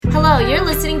You're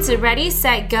listening to Ready,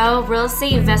 Set, Go Real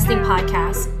Estate Investing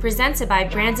Podcast, presented by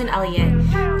Brandon Elliott.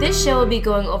 This show will be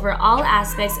going over all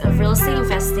aspects of real estate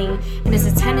investing and is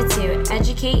intended to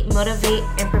educate, motivate,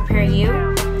 and prepare you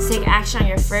to take action on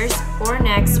your first or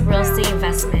next real estate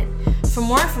investment. For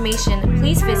more information,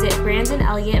 please visit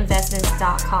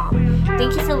BrandonElliottInvestments.com.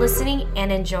 Thank you for listening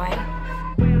and enjoy.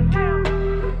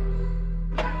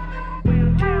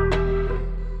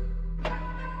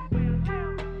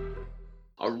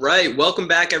 All right, welcome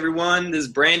back, everyone. This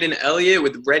is Brandon Elliott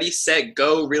with Ready, Set,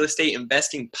 Go Real Estate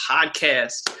Investing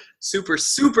Podcast. Super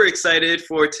excited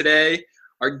for today.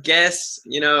 Our guest,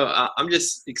 I'm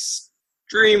just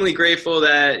extremely grateful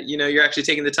that, you're actually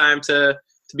taking the time to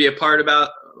be a part of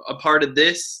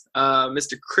this.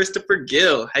 Mr. Christopher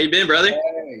Gill. How you been, brother?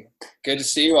 Hey, good to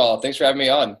see you all. Thanks for having me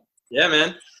on. Yeah,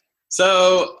 man.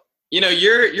 So,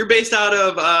 you're based out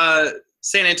of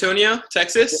San Antonio,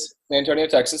 Texas? San Antonio,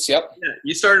 Texas, yep. Yeah.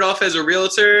 You started off as a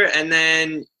realtor, and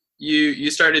then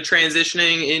you started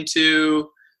transitioning into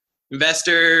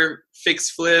investor,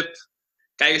 fix, flip,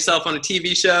 got yourself on a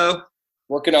TV show.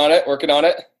 Working on it.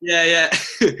 Yeah.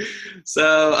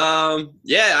 So,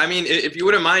 if you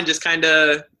wouldn't mind just kind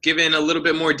of giving a little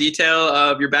bit more detail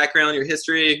of your background, your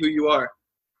history, who you are.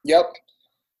 Yep.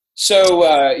 So,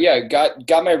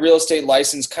 got my real estate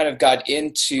license, kind of got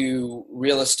into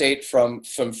real estate from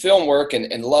film work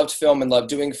and loved film and loved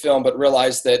doing film, but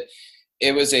realized that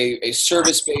it was a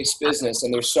service-based business,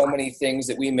 and there's so many things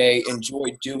that we may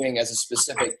enjoy doing as a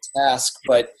specific task,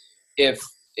 but if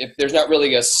there's not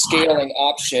really a scaling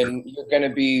option, you're going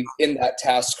to be in that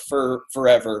task for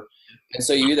forever. And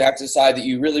so you either have to decide that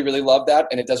you really, really love that,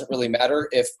 and it doesn't really matter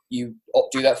if you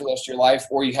do that for the rest of your life,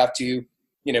 or you have to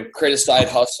create a side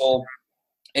hustle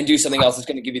and do something else that's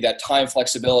going to give you that time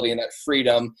flexibility and that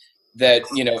freedom that,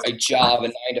 a job, a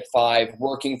 9 to 5,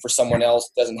 working for someone else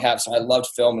doesn't have. So I loved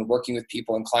film and working with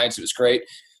people and clients. It was great.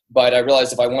 But I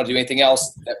realized if I want to do anything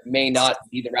else, that may not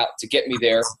be the route to get me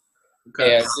there.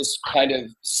 Okay. And just kind of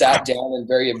sat down and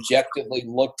very objectively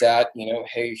looked at,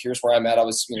 hey, here's where I'm at. I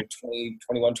was 20,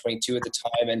 21, 22 at the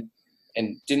time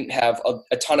and didn't have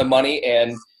a ton of money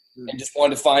and just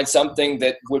wanted to find something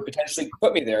that would potentially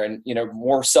put me there. And,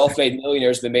 more self-made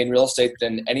millionaires have been made in real estate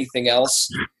than anything else.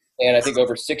 And I think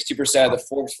over 60% of the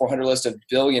Forbes 400 list of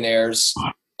billionaires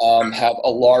have a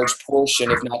large portion,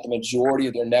 if not the majority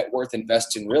of their net worth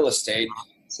invested in real estate.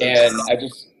 And I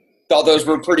just thought those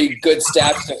were pretty good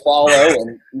stats to follow,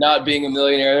 and not being a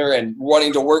millionaire and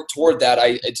wanting to work toward that,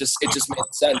 it just made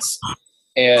sense.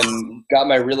 And got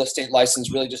my real estate license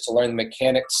really just to learn the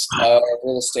mechanics of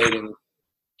real estate and,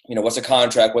 what's a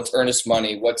contract, what's earnest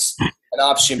money, what's an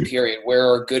option period, where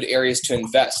are good areas to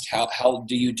invest, how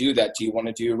do you do that? Do you want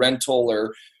to do rental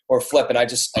or flip? And I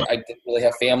didn't really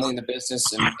have family in the business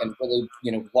and really,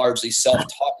 largely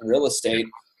self-taught in real estate,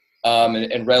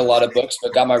 and read a lot of books,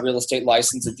 but got my real estate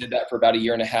license and did that for about a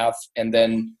year and a half. And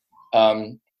then bought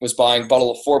a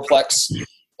little fourplex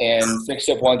and fixed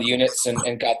up one of the units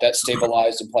and got that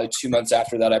stabilized. And probably 2 months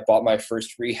after that, I bought my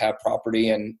first rehab property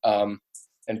and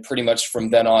pretty much from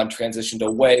then on transitioned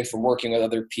away from working with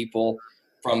other people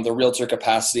from the realtor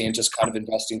capacity and just kind of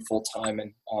investing full time.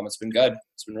 And it's been good.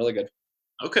 It's been really good.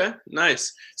 Okay,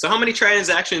 nice. So how many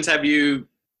transactions have you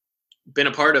been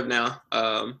a part of now?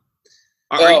 Man.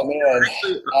 Do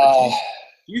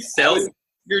you sell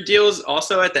your deals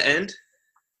also at the end?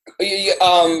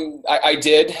 I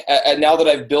did. And now that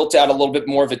I've built out a little bit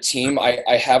more of a team,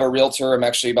 I have a realtor. I'm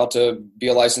actually about to be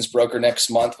a licensed broker next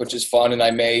month, which is fun. And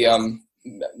I may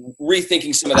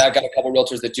rethinking some of that. Got a couple of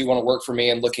realtors that do want to work for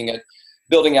me and looking at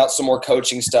building out some more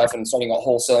coaching stuff and starting a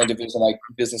wholesaling division like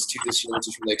business too this year, which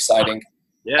is really exciting.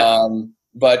 Yeah.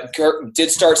 But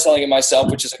did start selling it myself,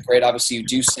 which is great. Obviously you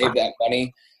do save that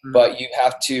money, but you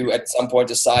have to at some point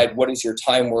decide what is your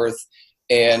time worth.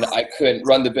 And I couldn't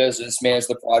run the business, manage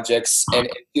the projects, and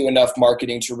do enough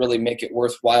marketing to really make it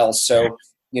worthwhile. So,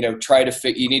 you need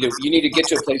to get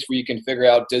to a place where you can figure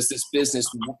out, does this business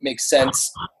make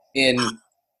sense in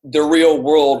the real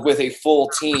world with a full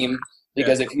team?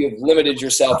 Because if you have limited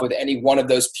yourself with any one of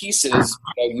those pieces,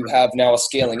 you have now a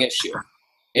scaling issue.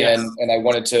 And I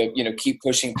wanted to, keep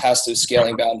pushing past those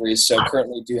scaling boundaries. So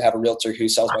currently do have a realtor who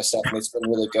sells my stuff, and it's been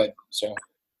really good. So.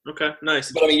 Okay,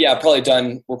 nice. But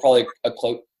we're probably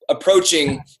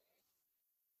approaching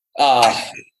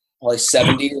probably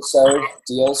 70 or so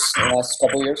deals in the last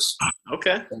couple of years.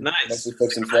 Okay, nice.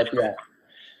 Fix and flip, yeah.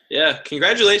 Yeah,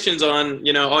 congratulations on,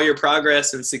 all your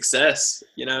progress and success.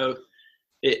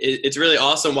 It's really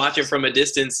awesome watching from a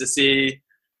distance to see,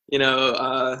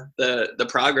 the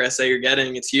progress that you're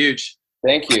getting. It's huge.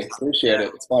 Thank you. Appreciate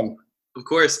it. It's fun. Of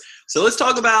course. So let's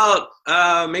talk about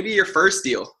maybe your first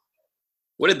deal.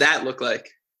 What did that look like?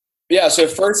 Yeah, so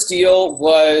first deal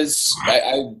was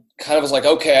I kind of was like,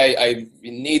 okay, I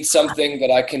need something that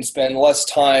I can spend less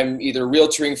time either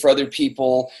realtoring for other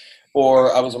people,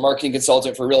 or I was a marketing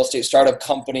consultant for a real estate startup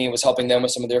company and was helping them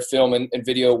with some of their film and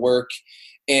video work.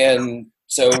 And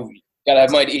so gotta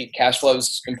have money to eat. Cash flow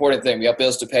is an important thing. We have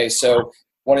bills to pay. So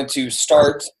wanted to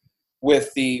start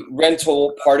with the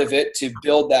rental part of it to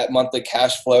build that monthly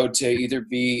cash flow to either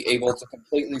be able to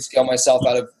completely scale myself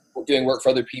out of doing work for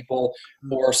other people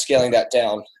or scaling that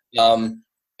down.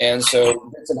 And so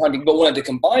did some hunting, but wanted to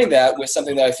combine that with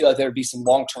something that I feel like there would be some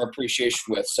long-term appreciation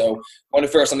with. So wanted to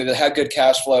figure out something that had good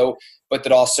cash flow, but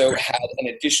that also had an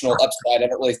additional upside. I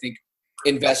don't really think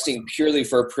investing purely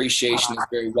for appreciation is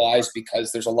very wise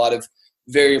because there's a lot of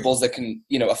variables that can,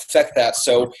 affect that.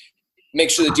 So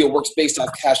make sure the deal works based off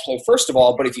cash flow first of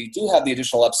all, but if you do have the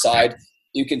additional upside,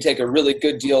 you can take a really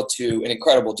good deal to an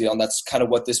incredible deal. And that's kind of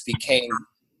what this became.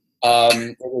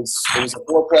 It was a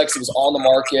fourplex. It was on the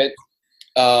market.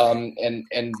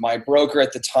 And my broker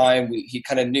at the time, he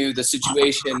kind of knew the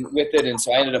situation with it. And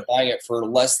so I ended up buying it for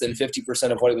less than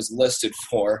 50% of what it was listed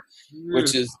for,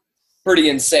 which is pretty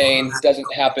insane. It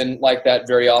doesn't happen like that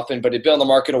very often, but it'd been on the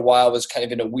market a while, was kind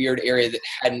of in a weird area that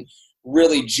hadn't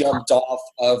really jumped off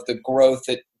of the growth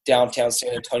that downtown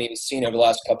San Antonio has seen over the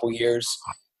last couple of years.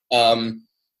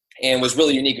 And was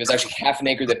really unique. It was actually half an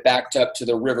acre that backed up to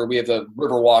the river. We have a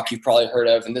river walk you've probably heard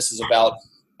of, and this is about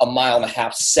a mile and a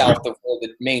half south of where the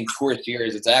main tourist area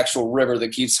is. It's an actual river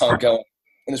that keeps on going.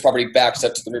 And this property backs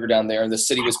up to the river down there, and the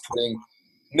city was putting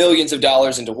millions of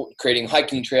dollars into creating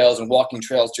hiking trails and walking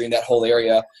trails during that whole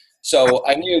area. So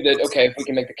I knew that, okay, if we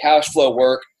can make the cash flow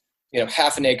work,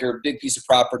 half an acre, big piece of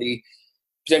property,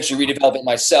 potentially redevelop it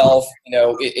myself.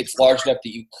 It's large enough that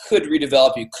you could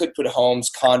redevelop, you could put homes,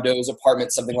 condos,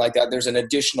 apartments, something like that. There's an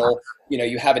additional,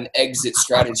 you have an exit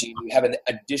strategy. You have an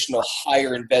additional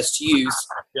higher and best use.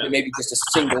 Yeah. Maybe just a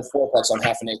single fourplex on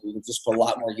half an acre. You can just put a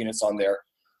lot more units on there.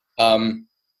 Owned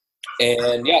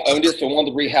it. So one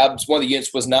of the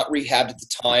units was not rehabbed at the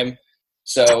time.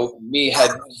 So me had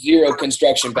zero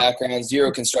construction background,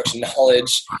 zero construction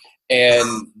knowledge,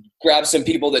 and grabbed some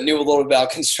people that knew a little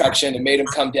about construction and made them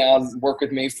come down and work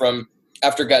with me from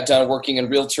after I got done working in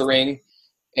realtoring.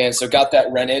 And so got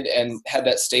that rented and had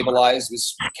that stabilized. It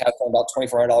was capped on about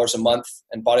 $2,400 a month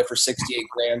and bought it for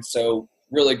 $68,000. So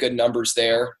really good numbers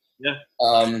there. Yeah.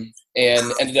 And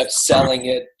ended up selling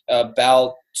it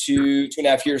about two and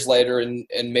a half years later and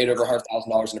made over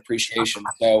 $100,000 in appreciation.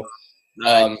 So,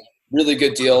 really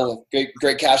good deal,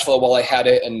 great cash flow while I had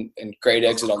it, and great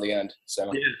exit on the end.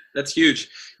 So yeah, that's huge.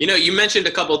 You mentioned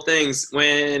a couple of things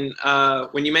when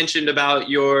you mentioned about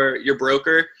your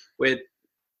broker with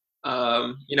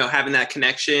having that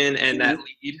connection and that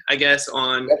lead, I guess,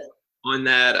 on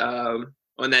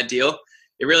that deal.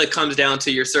 It really comes down to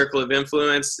your circle of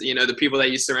influence, the people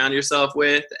that you surround yourself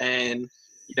with, and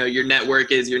your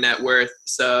network is your net worth.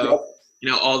 So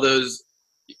all those,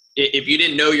 if you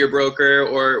didn't know your broker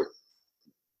or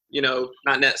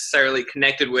not necessarily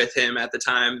connected with him at the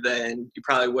time, then you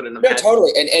probably wouldn't have. Yeah,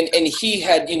 totally. And he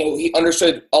had, he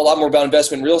understood a lot more about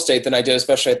investment in real estate than I did,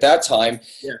 especially at that time.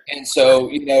 Yeah. And so,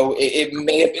 it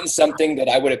may have been something that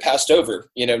I would have passed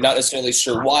over, not necessarily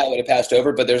sure why I would have passed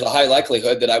over, but there's a high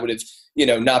likelihood that I would have,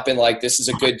 not been like, this is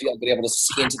a good deal, been able to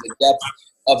see into the depth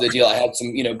of the deal. I had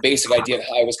some, basic idea of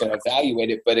how I was going to evaluate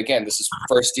it. But again, this is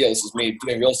first deal. This is me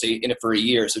doing real estate in it for a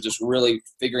year. So just really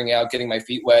figuring out, getting my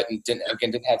feet wet, and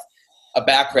didn't have a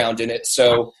background in it.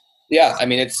 So yeah, I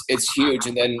mean, it's huge.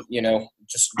 And then,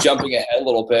 just jumping ahead a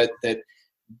little bit, that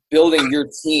building your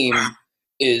team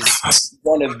is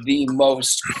one of the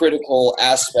most critical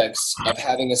aspects of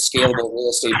having a scalable real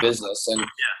estate business. And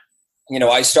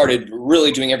I started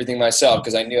really doing everything myself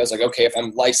because I knew, I was like, okay, if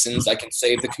I'm licensed, I can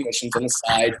save the commissions on the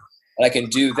side and I can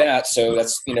do that. So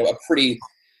that's, a pretty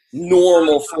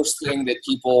normal first thing that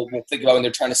people will think about when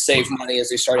they're trying to save money as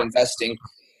they start investing.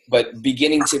 But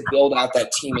beginning to build out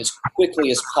that team as quickly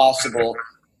as possible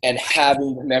and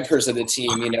having members of the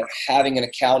team, having an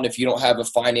accountant if you don't have a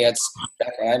finance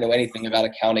background. I don't know anything about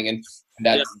accounting, and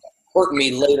that hurt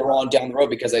me later on down the road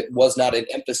because it was not an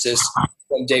emphasis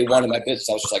from day one in my business.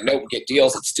 I was just like, nope, get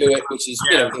deals, let's do it, which is,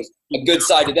 there's a good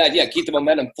side to that. Yeah, keep the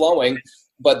momentum flowing,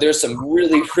 but there's some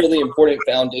really, really important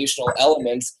foundational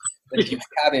elements that you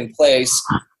have in place.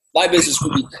 My business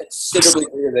would be considerably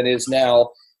bigger than it is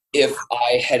now if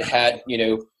I had,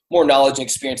 more knowledge and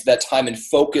experience at that time and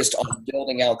focused on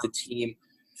building out the team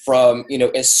from,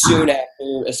 as soon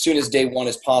as day one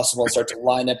as possible, and start to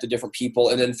line up the different people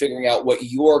and then figuring out what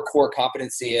your core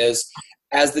competency is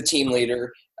as the team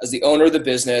leader, as the owner of the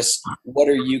business, what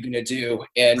are you going to do?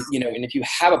 And, and if you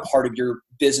have a part of your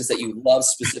business that you love,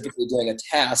 specifically doing a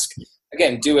task,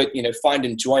 again, do it, find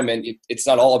enjoyment. It's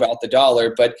not all about the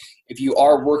dollar, but if you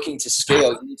are working to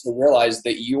scale, you need to realize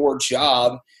that your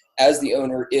job as the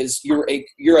owner is you're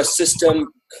a system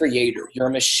creator. You're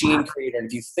a machine creator. And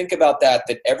if you think about that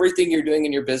everything you're doing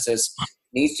in your business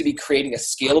needs to be creating a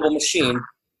scalable machine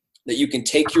that you can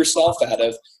take yourself out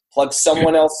of, plug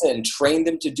someone else in, train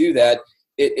them to do that.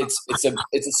 It's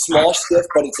a small shift,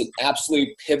 but it's an absolute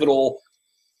pivotal,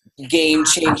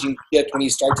 game-changing shift when you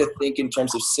start to think in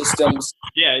terms of systems.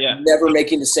 Yeah. Never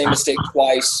making the same mistake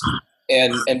twice,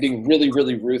 and being really,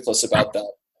 really ruthless about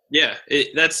that. Yeah,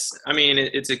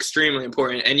 it's extremely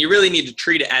important, and you really need to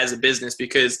treat it as a business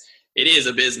because it is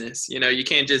a business. You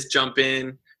can't just jump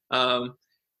in.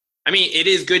 It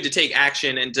is good to take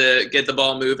action and to get the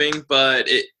ball moving, but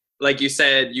like you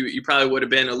said, you probably would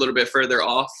have been a little bit further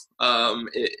off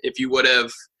if you would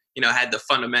have, had the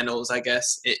fundamentals, I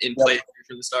guess, in place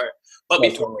from the start. But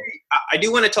I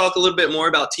do want to talk a little bit more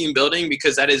about team building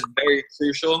because that is very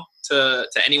crucial to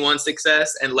anyone's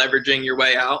success and leveraging your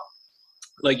way out,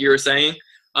 like you were saying.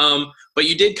 But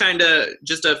you did kind of,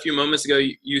 just a few moments ago,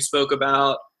 you spoke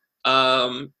about,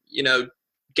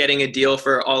 getting a deal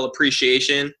for all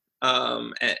appreciation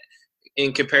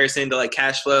in comparison to like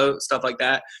cash flow, stuff like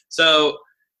that. So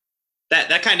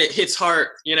that kind of hits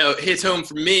home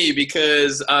for me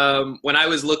because when I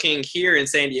was looking here in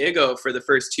San Diego for the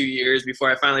first 2 years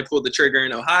before I finally pulled the trigger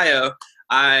in Ohio,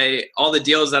 all the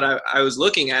deals that I was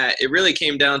looking at, it really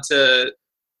came down to,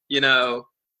 the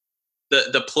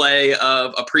play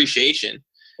of appreciation.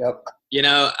 Yep.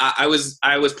 I was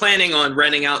planning on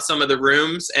renting out some of the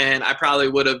rooms, and I probably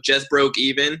would have just broke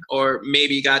even or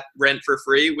maybe got rent for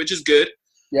free, which is good.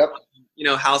 Yep.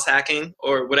 House hacking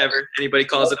or whatever anybody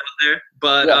calls it out there.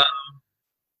 But,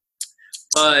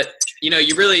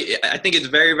 you really, I think it's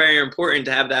very, very important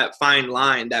to have that fine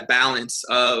line, that balance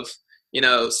of,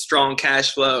 strong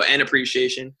cash flow and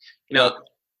appreciation. In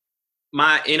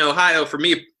Ohio, for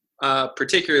me,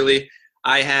 particularly,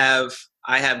 I have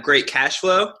great cash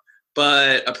flow,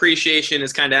 but appreciation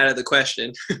is kind of out of the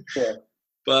question. Sure.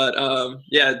 But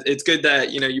it's good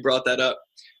that, you brought that up.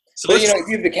 So if you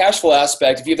have the cash flow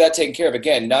aspect, if you have that taken care of,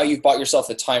 again, now you've bought yourself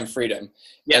the time freedom.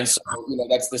 Yeah. And so,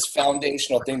 that's this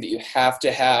foundational thing that you have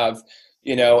to have,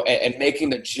 and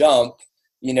making the jump,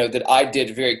 that I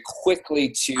did very quickly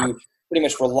to pretty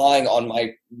much relying on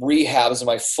my rehabs and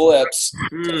my flips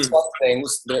to fund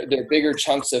things. They're bigger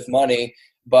chunks of money,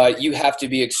 but you have to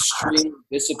be extremely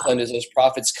disciplined as those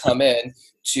profits come in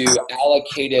to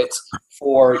allocate it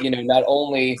for, not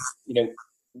only,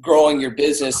 growing your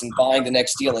business and buying the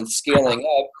next deal and scaling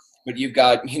up, but you've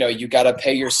got to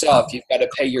pay yourself, you've got to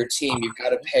pay your team, you've got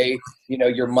to pay,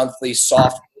 your monthly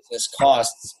soft business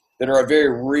costs that are a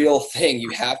very real thing.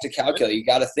 You have to calculate, you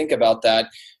got to think about that.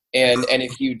 And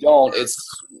if you don't,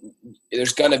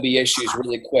 there's going to be issues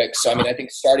really quick. So, I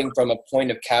think starting from a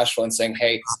point of cash flow and saying,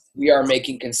 hey, we are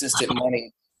making consistent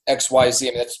money, X, Y,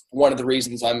 Z. That's one of the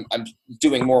reasons I'm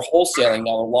doing more wholesaling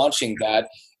now, or launching that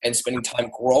and spending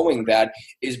time growing that,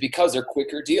 is because they're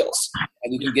quicker deals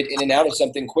and you can get in and out of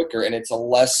something quicker, and it's a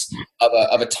less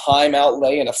of a time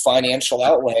outlay and a financial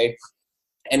outlay.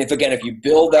 And if you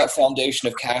build that foundation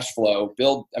of cash flow,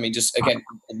 and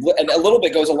a little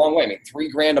bit goes a long way.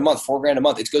 $3,000 a month, $4,000 a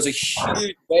month, it goes a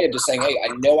huge way of just saying, hey, I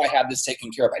know I have this taken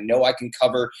care of. I know I can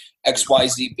cover X, Y,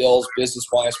 Z bills, business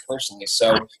wise, personally.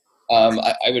 So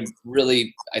I would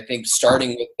really, I think, starting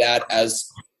with that as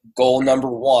goal number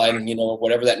one,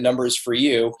 whatever that number is for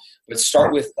you, but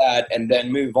start with that and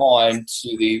then move on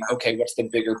to what's the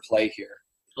bigger play here?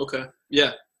 Okay.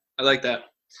 Yeah. I like that.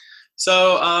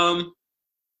 So,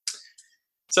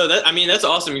 that's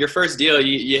awesome. Your first deal,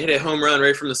 you hit a home run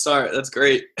right from the start. That's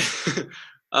great. Great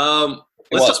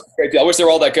deal. I wish they were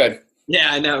all that good. Yeah,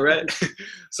 I know, right?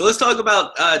 So let's talk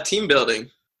about team building.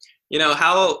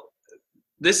 How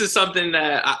this is something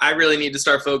that I really need to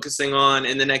start focusing on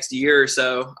in the next year or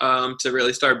so to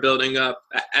really start building up.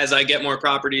 As I get more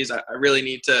properties, I really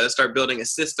need to start building a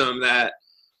system that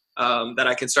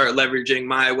I can start leveraging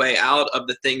my way out of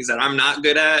the things that I'm not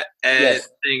good at and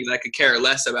things I could care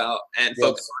less about, and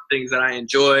focus on things that I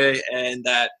enjoy and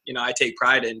that, I take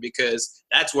pride in, because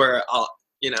that's where I'll,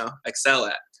 excel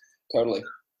at. Totally.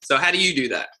 So how do you do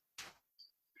that?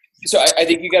 So I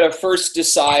think you got to first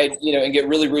decide, and get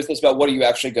really ruthless about what are you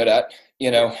actually good at,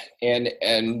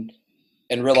 and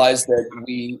realize that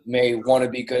we may want to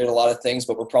be good at a lot of things,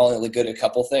 but we're probably only good at a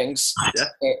couple things. Yeah.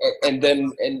 And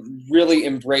really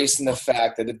embracing the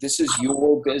fact that if this is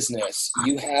your business,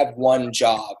 you have one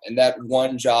job, and that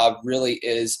one job really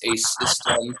is a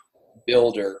system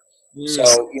builder.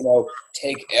 So,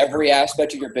 take every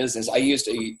aspect of your business. I used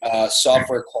a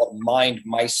software called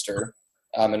MindMeister,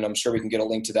 and I'm sure we can get a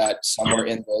link to that somewhere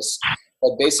in this.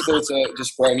 But basically, it's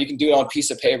just program. You can do it on a piece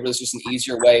of paper. It's just an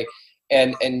easier way.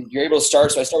 And you're able to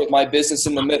start. So I start with my business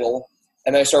in the middle,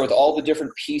 and then I start with all the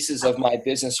different pieces of my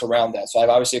business around that. So I have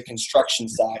obviously a construction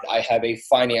side. I have a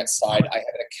finance side. I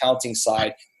have an accounting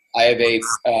side. I have a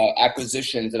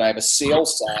acquisitions, and I have a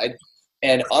sales side.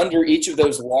 And under each of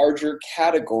those larger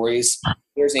categories,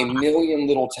 there's a million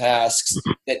little tasks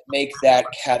that make that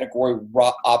category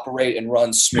operate and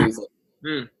run smoothly.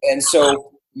 And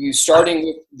so you starting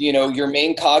with, your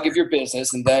main cog of your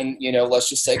business, and then, let's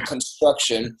just say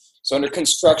construction. So under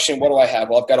construction, what do I have?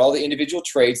 Well, I've got all the individual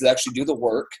trades that actually do the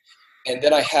work. And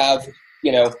then I have,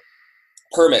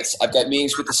 permits. I've got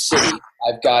meetings with the city.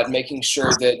 I've got making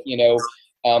sure that,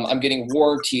 I'm getting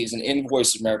warranties and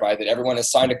invoices from everybody, that everyone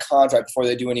has signed a contract before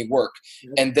they do any work.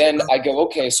 And then I go,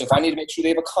 okay, so if I need to make sure they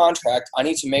have a contract, I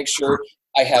need to make sure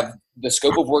I have the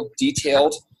scope of work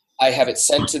detailed. I have it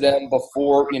sent to them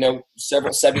before,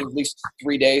 at least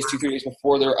 3 days, 2-3 days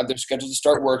before they're scheduled to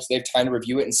start work, so they have time to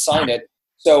review it and sign it.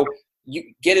 So you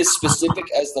get as specific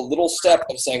as the little step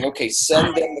of saying, okay,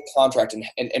 send them the contract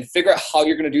and figure out how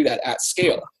you're going to do that at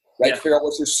scale. Right? Figure out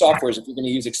what your software is. If you're going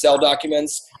to use Excel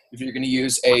documents, if you're going to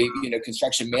use a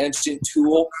construction management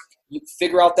tool, you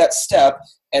figure out that step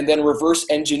and then reverse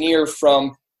engineer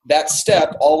from that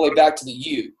step all the way back to the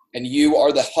you. And you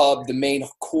are the hub, the main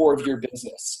core of your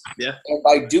business. Yeah. And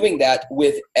by doing that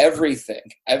with everything,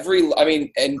 every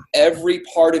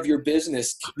part of your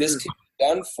business, this can be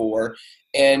done for.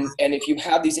 And if you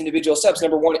have these individual steps,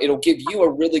 number one, it'll give you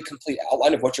a really complete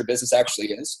outline of what your business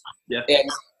actually is. Yeah.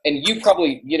 And you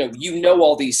probably,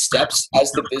 all these steps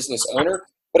as the business owner.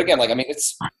 But again,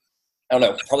 it's, I don't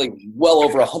know, probably well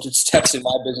over 100 steps in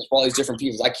my business for all these different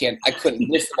pieces. I couldn't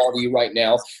list them all to you right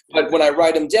now. But when I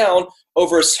write them down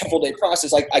over a several day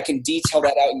process, I can detail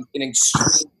that out in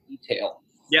extreme detail.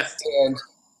 Yeah.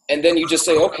 And then you just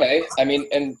say, okay,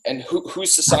 and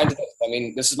who's assigned to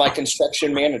this? This is my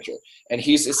construction manager, and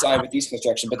he's assigned with these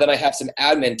construction. But then I have some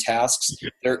admin tasks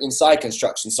that are inside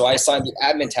construction. So I assign the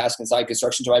admin task inside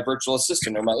construction to my virtual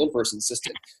assistant or my in-person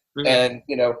assistant. And,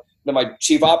 my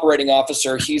chief operating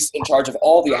officer, he's in charge of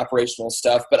all the operational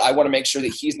stuff, but I want to make sure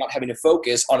that he's not having to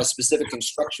focus on a specific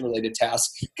construction-related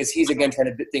task because he's, again, trying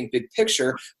to think big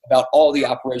picture about all the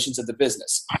operations of the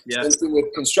business. Yeah. Same thing with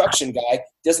construction guy,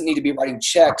 doesn't need to be writing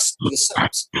checks to the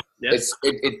subs. Yeah.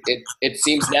 It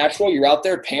seems natural. You're out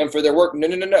there paying for their work.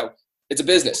 No. It's a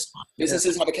business.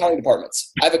 Businesses have accounting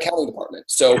departments. I have an accounting department.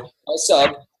 So my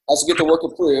sub has to get the work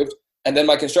approved, and then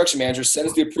my construction manager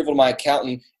sends the approval to my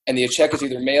accountant, and the check is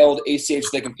either mailed, ACH, so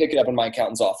they can pick it up in my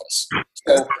accountant's office.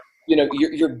 So,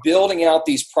 you're building out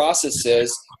these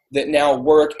processes that now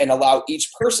work and allow each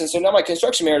person. So now my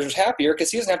construction manager is happier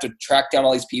because he doesn't have to track down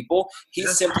all these people.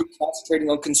 He's simply concentrating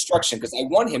on construction because I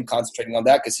want him concentrating on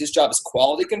that because his job is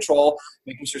quality control,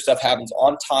 making sure stuff happens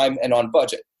on time and on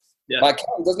budget. Yeah. My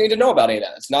accountant doesn't need to know about any of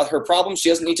that. It's not her problem. She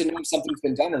doesn't need to know if something's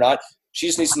been done or not. She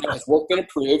just needs to know if work's been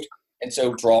approved, and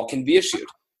so draw can be issued.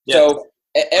 Yeah. So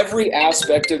every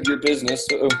aspect of your business,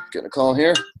 get a call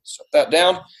here, shut that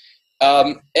down.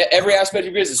 Every aspect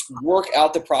of your business, work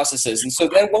out the processes. And so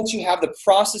then once you have the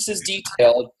processes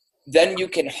detailed, then you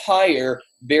can hire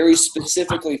very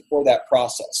specifically for that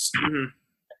process.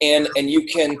 And you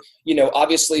can,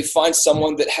 obviously find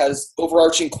someone that has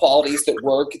overarching qualities that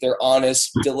work, they're honest,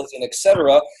 diligent,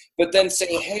 etc. But then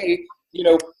say, hey,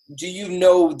 do you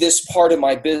know this part of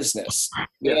my business?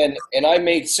 Yeah. And I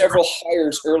made several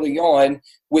hires early on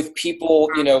with people,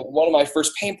 one of my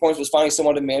first pain points was finding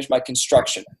someone to manage my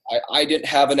construction. I didn't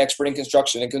have an expert in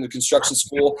construction. I go to construction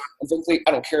school. And frankly,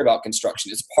 I don't care about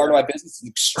construction. It's part of my business. It's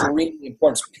extremely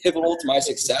important. It's pivotal to my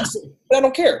success. But I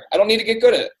don't care. I don't need to get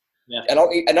good at it. Yeah. I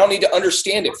don't need to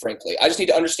understand it, frankly. I just need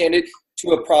to understand it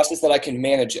to a process that I can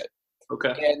manage it.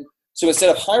 Okay. And so instead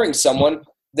of hiring someone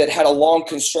that had a long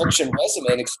construction resume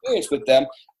and experience with them,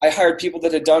 I hired people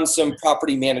that had done some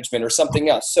property management or something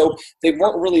else. So they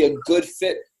weren't really a good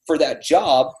fit for that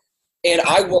job, and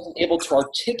I wasn't able to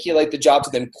articulate the job to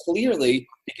them clearly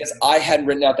because I hadn't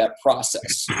written out that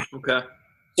process. Okay.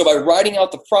 So by writing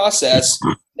out the process,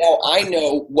 now I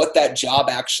know what that job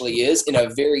actually is in a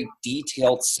very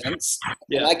detailed sense,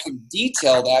 and I can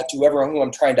detail that to everyone who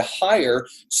I'm trying to hire.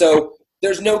 So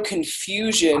there's no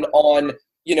confusion on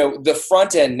the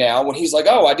front end now when he's like,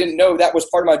 oh, I didn't know that was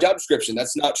part of my job description.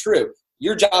 That's not true.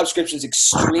 Your job description is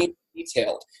extremely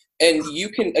detailed. And you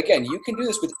can do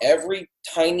this with every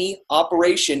tiny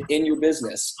operation in your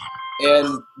business.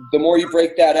 And the more you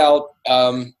break that out,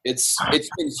 it's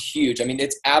been huge. I mean,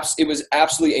 it was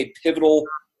absolutely a pivotal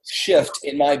shift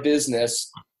in my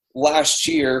business last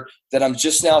year that I'm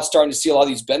just now starting to see a lot of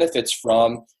these benefits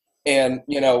from. And,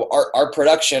 our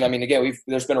production, I mean, again,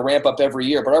 there's been a ramp up every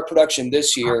year, but our production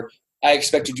this year, I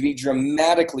expect it to be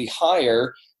dramatically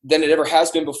higher than it ever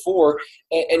has been before.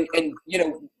 And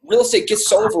real estate gets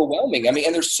so overwhelming. I mean,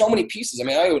 and there's so many pieces. I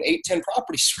mean, I own 8-10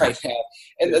 properties right now,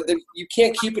 and you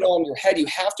can't keep it all in your head. You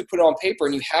have to put it on paper,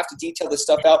 and you have to detail this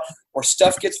stuff out, or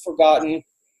stuff gets forgotten.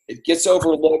 It gets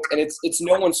overlooked, and it's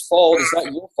no one's fault. It's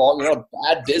not your fault. You're not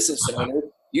a bad business owner.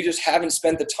 You just haven't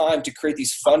spent the time to create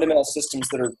these fundamental systems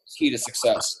that are key to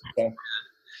success. Okay?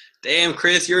 Damn,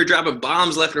 Chris, you're dropping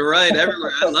bombs left and right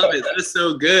everywhere. I love it. That is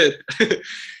so good.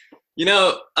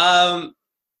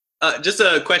 Just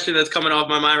a question that's coming off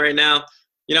my mind right now.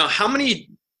 How many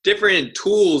different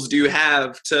tools do you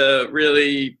have to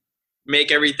really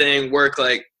make everything work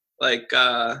like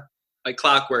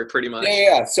clockwork, pretty much?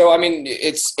 Yeah. So, I mean,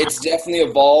 it's definitely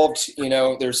evolved.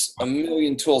 There's a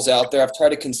million tools out there. I've tried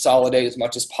to consolidate as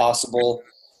much as possible.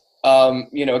 Again,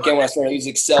 when I started, I used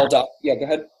Excel. Yeah, go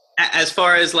ahead. As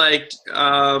far as like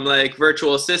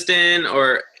virtual assistant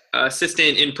or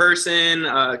assistant in person,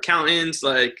 accountants,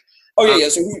 like. Oh yeah.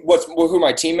 So who are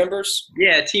my team members?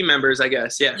 Yeah, team members, I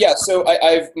guess. Yeah. Yeah. So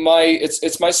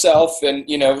it's myself, and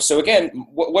So again,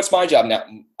 what's my job now?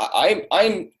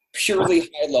 I'm purely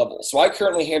high level. So I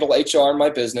currently handle HR in my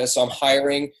business. So I'm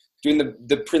hiring, doing the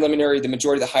majority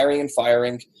of the hiring and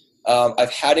firing.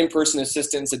 I've had in-person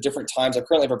assistants at different times. I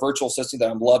currently have a virtual assistant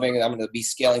that I'm loving, and I'm going to be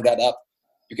scaling that up.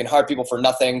 You can hire people for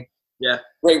nothing. Yeah.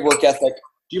 Great work ethic.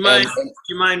 Do you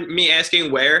mind me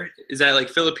asking where? Is that like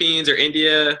Philippines or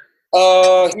India?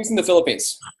 He's in the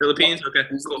Philippines. Philippines? Okay,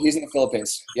 cool. He's in the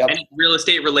Philippines. Yep. And real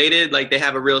estate related? Like they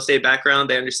have a real estate background?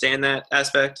 They understand that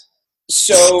aspect?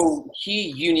 So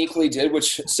he uniquely did,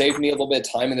 which saved me a little bit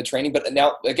of time in the training. But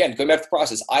now, again, going back to the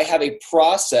process, I have a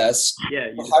process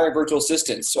for hiring virtual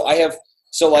assistants. So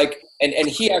and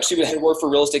he actually had worked for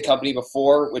a real estate company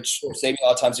before, which saved me a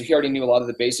lot of time. So he already knew a lot of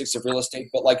the basics of real estate.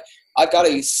 But I've got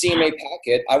a CMA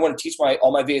packet. I want to teach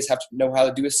all my VAs have to know how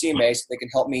to do a CMA so they can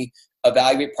help me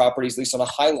evaluate properties, at least on a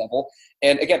high level.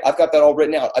 And again, I've got that all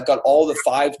written out. I've got all the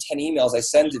 5-10 emails I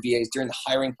send to VAs during the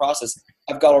hiring process.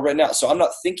 I've got all written out. So I'm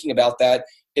not thinking about that.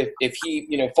 If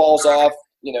he, falls off,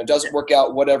 doesn't work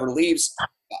out, whatever, leaves,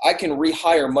 I can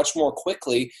rehire much more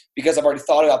quickly because I've already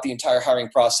thought about the entire hiring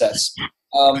process.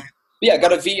 I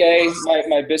got a VA.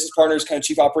 My business partner is kind of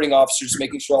chief operating officer, just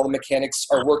making sure all the mechanics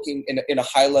are working in a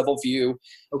high level view.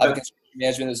 Okay.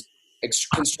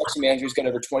 Construction manager who's got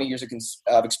over 20 years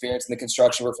of experience in the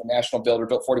construction. Worked for a national builder,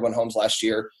 built 41 homes last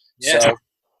year. Yeah.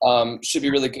 So should be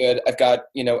really good. I've got,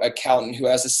 accountant who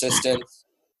has assistants.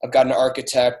 I've got an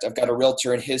architect. I've got a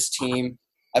realtor in his team.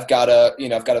 I've got a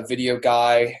video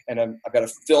guy, and I've got a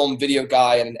film video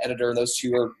guy and an editor, and those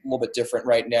two are a little bit different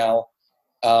right now.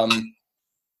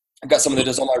 I've got someone that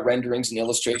does all my renderings and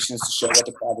illustrations to show what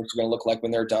the projects are going to look like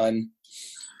when they're done.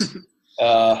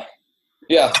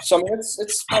 Yeah, so I mean,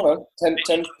 it's I don't know,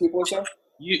 10 people or so.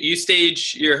 You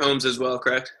stage your homes as well,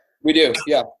 correct? We do,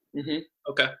 yeah. Mm-hmm.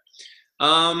 Okay.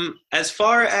 As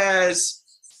far as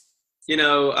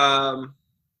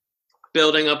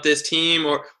building up this team,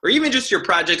 or even just your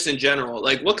projects in general,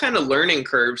 like what kind of learning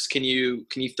curves can you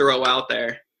throw out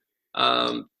there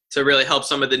to really help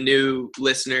some of the new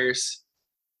listeners?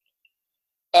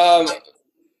 I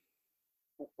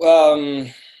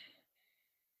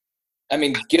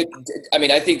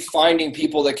think finding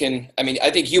people that can,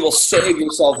 I think you will save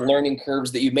yourself learning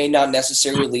curves that you may not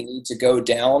necessarily need to go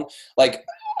down. Like,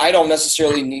 I don't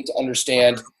necessarily need to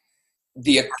understand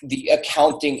the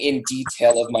accounting in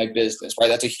detail of my business, right?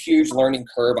 That's a huge learning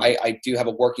curve. I do have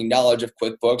a working knowledge of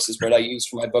QuickBooks is what I use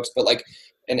for my books, but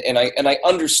and I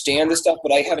understand this stuff,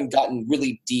 but I haven't gotten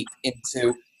really deep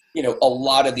into, a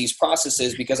lot of these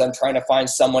processes because I'm trying to find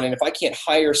someone. And if I can't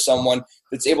hire someone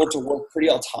that's able to work pretty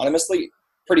autonomously,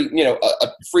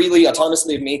 freely,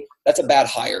 autonomously of me, that's a bad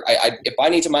hire. If I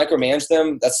need to micromanage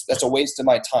them, that's a waste of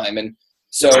my time. And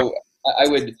so I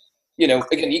would,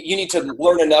 again, you need to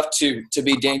learn enough to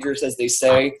be dangerous, as they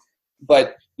say,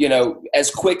 but,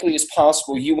 as quickly as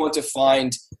possible, you want to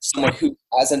find someone who,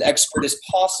 as an expert as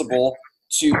possible,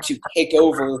 to take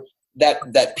over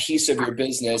that piece of your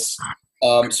business.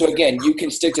 So again, you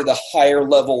can stick to the higher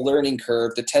level learning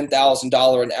curve, the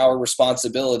 $10,000 an hour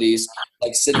responsibilities,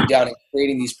 like sitting down and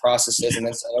creating these processes and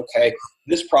then saying, okay,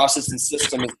 this process and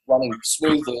system is running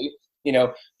smoothly.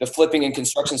 The flipping and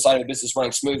construction side of the business is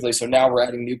running smoothly. So now we're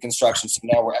adding new construction. So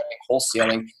now we're adding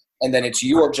wholesaling. And then it's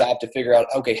your job to figure out,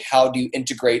 okay, how do you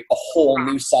integrate a whole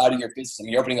new side of your business? I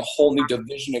mean, you're opening a whole new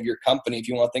division of your company, if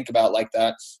you want to think about it like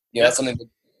that. That's something that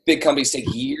big companies take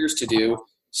years to do.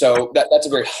 So that's a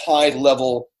very high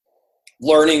level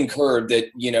learning curve that,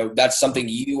 that's something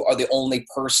you are the only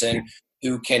person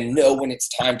who can know when it's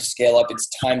time to scale up, it's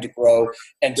time to grow,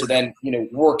 and to then,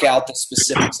 work out the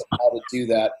specifics of how to do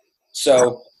that.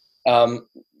 So,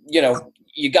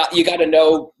 you got to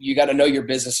know your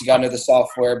business, you got to know the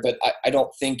software, but I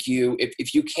don't think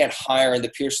if you can't hire and the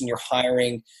person you're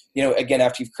hiring, again,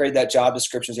 after you've created that job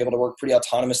description, is able to work pretty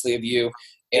autonomously of you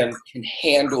and can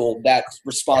handle that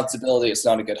responsibility, it's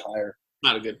not a good hire.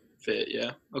 Not a good fit.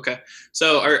 Yeah. Okay.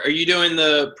 So are you doing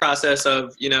the process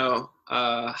of,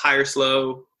 hire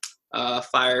slow,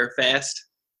 fire fast?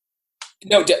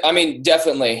 No,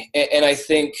 definitely. And I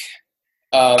think,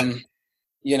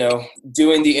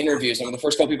 doing the interviews. I mean, the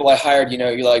first couple people I hired,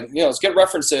 you're like, let's get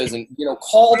references and,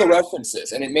 call the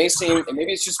references. And it may seem, and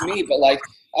maybe it's just me, but like,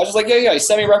 I was just like, yeah,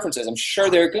 send me references. I'm sure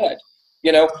they're good,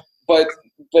 but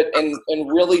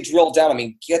really drill down. I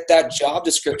mean, get that job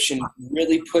description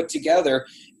really put together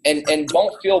and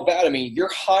don't feel bad. I mean,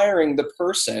 you're hiring the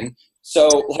person. So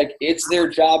like, it's their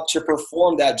job to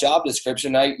perform that job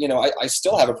description. I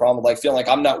still have a problem with like feeling like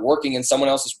I'm not working and someone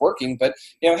else is working, but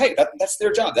hey, that's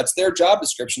their job. That's their job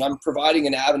description. I'm providing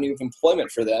an avenue of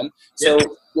employment for them. So,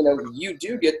 you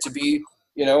do get to be,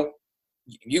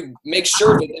 you make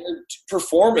sure that they're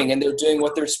performing and they're doing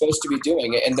what they're supposed to be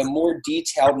doing. And the more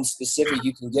detailed and specific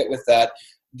you can get with that,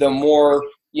 the more,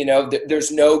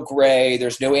 there's no gray,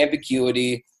 there's no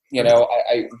ambiguity. We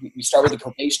start with the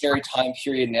probationary time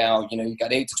period now. You've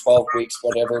got 8 to 12 weeks,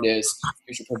 whatever it is.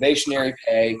 Here's your probationary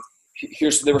pay.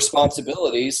 Here's the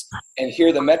responsibilities, and here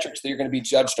are the metrics that you're going to be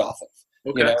judged off of.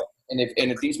 Okay. And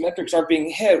if these metrics aren't being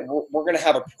hit, we're going to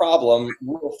have a problem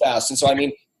real fast. And so, I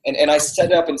mean, and I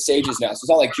set it up in stages now. So it's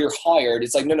not like you're hired.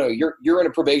 It's like, no, you're in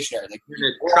a probationary. Like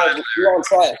you're on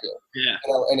trial here. Yeah.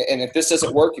 And if this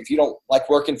doesn't work, if you don't like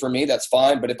working for me, that's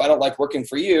fine. But if I don't like working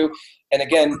for you, and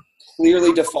again,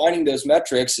 clearly defining those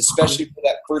metrics, especially for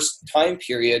that first time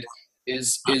period,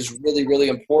 is really, really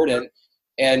important.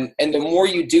 And the more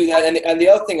you do that, and the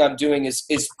other thing I'm doing is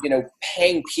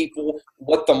paying people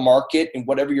what the market and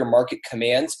whatever your market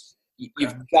commands.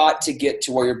 You've got to get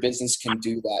to where your business can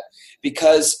do that,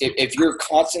 because if you're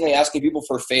constantly asking people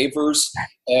for favors,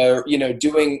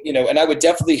 doing, and I would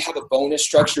definitely have a bonus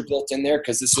structure built in there,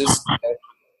 because this is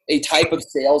a type of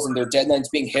sales and their deadlines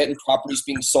being hit and properties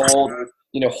being sold, or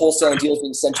wholesaling deals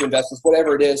being sent to investors,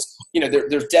 whatever it is,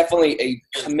 there's definitely a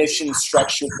commission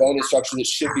structure, bonus structure that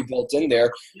should be built in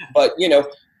there. But,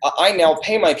 I now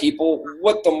pay my people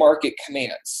what the market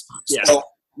commands. Yeah. So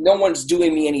no one's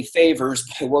doing me any favors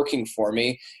by working for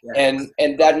me. Yeah.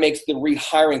 And that makes the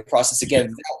rehiring process, again,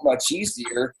 that much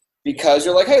easier, because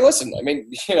you're like, hey, listen, I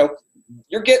mean,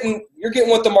 you're getting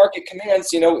what the market commands,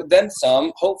 then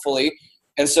some, hopefully.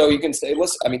 And so you can say,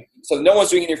 listen, I mean, so no one's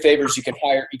doing any favors. You can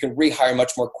rehire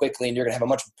much more quickly, and you're going to have a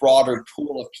much broader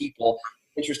pool of people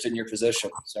interested in your position.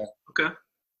 So, okay.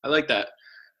 I like that.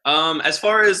 As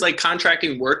far as like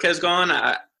contracting work has gone,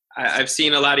 I've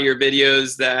seen a lot of your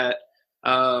videos that,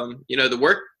 the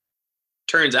work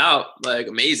turns out like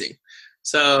amazing.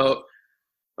 So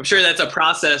I'm sure that's a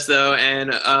process though.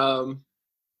 And,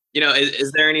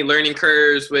 is there any learning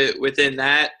curves within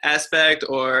that aspect,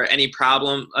 or any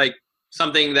problem, like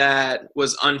something that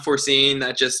was unforeseen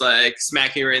that just like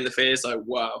smacked you right in the face? Like,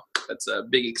 wow, that's a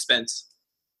big expense.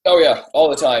 Oh yeah, all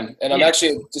the time. And I'm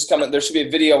actually just coming, there should be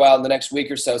a video out in the next week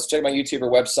or so. So check my YouTube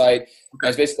or website. Okay.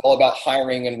 It's basically all about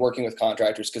hiring and working with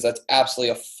contractors, because that's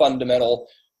absolutely a fundamental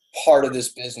part of this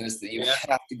business that you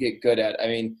have to get good at. I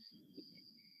mean,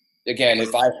 again,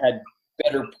 if I had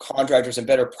better contractors and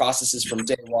better processes from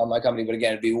day one, my company would,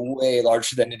 again, be way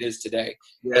larger than it is today.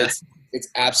 Yeah. It's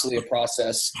absolutely a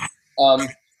process.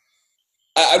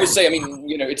 I would say, I mean,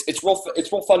 it's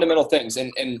real fundamental things.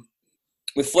 And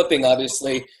with flipping,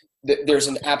 obviously, there's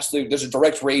a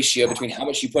direct ratio between how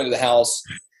much you put into the house,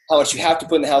 how much you have to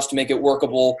put in the house to make it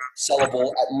workable, sellable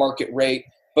at market rate.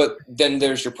 But then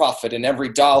there's your profit, and every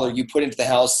dollar you put into the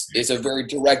house is a very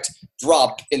direct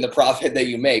drop in the profit that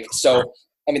you make. So,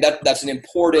 I mean, that's an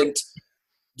important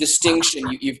distinction.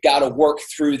 You've got to work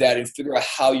through that and figure out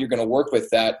how you're going to work with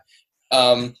that.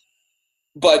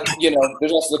 But,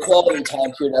 there's also the quality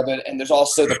time period of it, and there's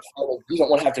also the part of you don't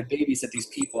want to have to babysit these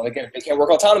people. And again, if they can't work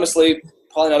autonomously,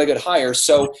 probably not a good hire.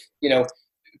 So,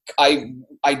 I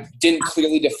didn't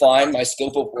clearly define my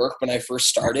scope of work when I first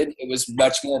started. It was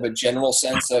much more of a general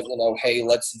sense of, hey,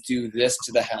 let's do this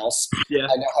to the house. Yeah.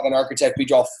 I now have an architect. We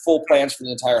draw full plans for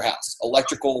the entire house: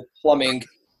 electrical, plumbing,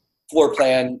 floor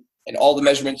plan, and all the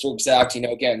measurements are exact.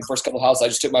 Again, the first couple of houses, I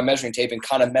just took my measuring tape and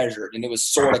kind of measured, and it was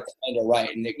sort of kind of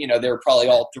right. And, they were probably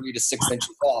all 3 to 6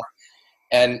 inches off.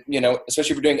 And,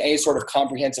 especially if you're doing any sort of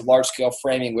comprehensive large-scale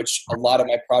framing, which a lot of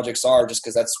my projects are, just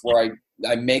because that's where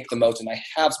I make the most. And I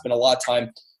have spent a lot of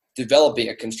time developing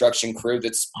a construction crew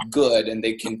that's good and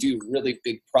they can do really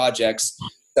big projects.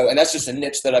 So, and that's just a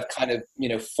niche that I've kind of,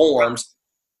 formed.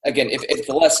 Again, if it's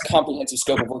a less comprehensive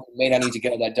scope of work, you may not need to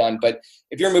get all that done. But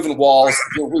if you're moving walls,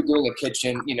 if you're redoing a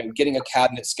kitchen, getting a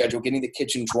cabinet schedule, getting the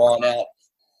kitchen drawn out.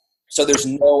 So there's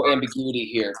no ambiguity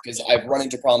here, because I've run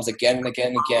into problems again and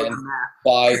again and again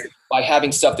by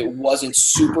having stuff that wasn't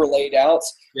super laid out.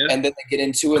 Yeah. And then they get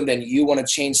into it and then you want to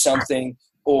change something,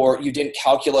 or you didn't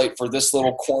calculate for this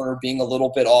little corner being a little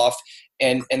bit off.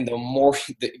 And the more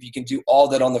that you can do all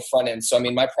that on the front end. So,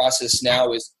 my process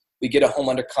now is we get a home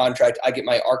under contract. I get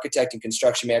my architect and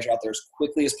construction manager out there as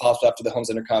quickly as possible after the home's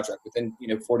under contract, within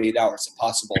 48 hours if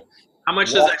possible. How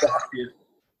much does that cost you?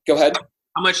 Go ahead.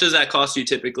 How much does that cost you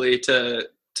typically to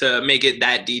make it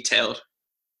that detailed?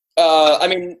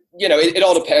 It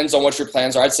all depends on what your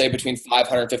plans are. I'd say between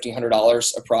 $500 and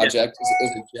 $1,500 a project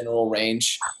is a general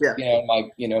range. Yeah.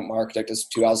 My architect does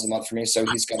 2 hours a month for me, so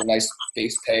he's got a nice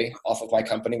base pay off of my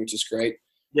company, which is great.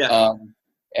 Yeah.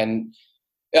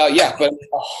 But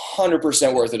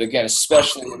 100% worth it. Again,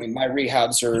 especially, my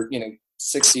rehabs are,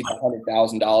 $60,000 to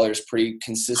 $100,000 pretty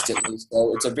consistently.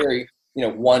 So it's a very,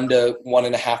 1 to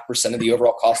 1.5% of the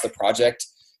overall cost of the project.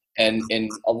 And in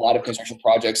a lot of construction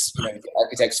projects, the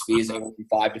architect's fees are from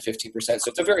 5 to 15%. So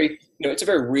it's a very, it's a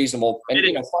very reasonable, and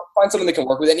find someone that can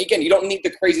work with it. And again, you don't need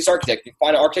the craziest architect. You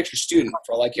find an architecture student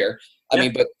for all I care.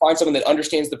 But find someone that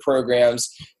understands the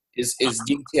programs, is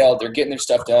detailed. They're getting their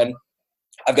stuff done.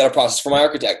 I've got a process for my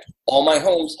architect. All my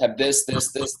homes have this, and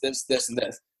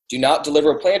this. Do not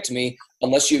deliver a plan to me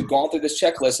unless you've gone through this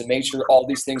checklist and made sure all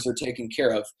these things are taken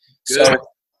care of. Good. So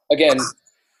again,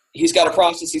 he's got a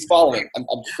process he's following. I'm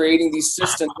creating these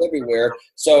systems everywhere.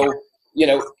 So,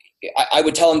 I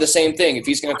would tell him the same thing. If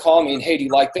he's going to call me and, hey, do you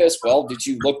like this? Well, did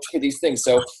you look through these things?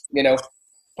 So,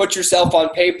 put yourself on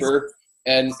paper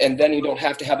and then you don't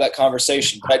have to have that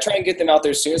conversation. But I try and get them out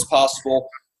there as soon as possible.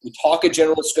 We talk a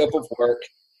general scope of work.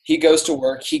 He goes to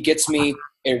work. He gets me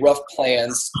a rough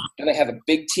plans. Then I have a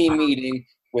big team meeting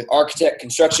with architect,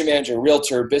 construction manager,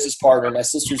 realtor, business partner. My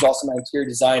sister's also my interior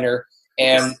designer.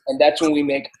 And that's when we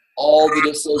make all the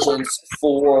decisions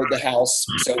for the house.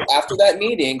 So after that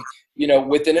meeting,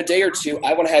 within a day or two,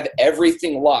 I want to have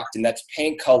everything locked. And that's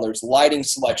paint colors, lighting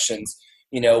selections,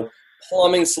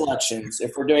 plumbing selections.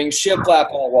 If we're doing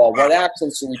shiplap on the wall, what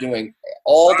accents are we doing?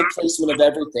 All the placement of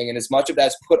everything, and as much of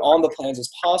that's put on the plans as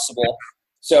possible.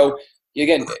 So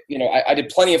again, I did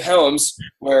plenty of homes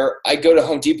where I go to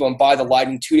Home Depot and buy the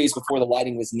lighting 2 days before the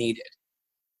lighting was needed.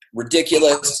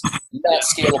 Ridiculous, not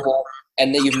scalable,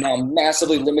 and then you've now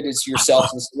massively limited yourself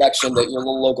to the selection that your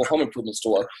little local home improvement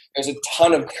store. There's a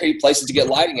ton of great places to get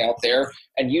lighting out there,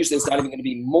 and usually it's not even going to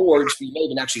be more. You may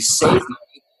even actually save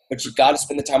money, but you got to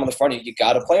spend the time on the front end. You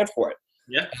got to plan for it.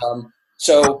 Yeah.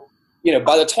 So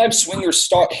by the time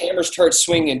hammers start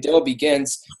swinging and demo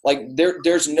begins,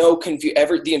 there's no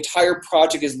confusion. The entire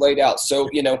project is laid out. So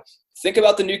think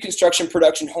about the new construction,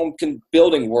 production, home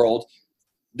building world.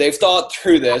 They've thought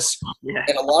through this,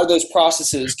 and a lot of those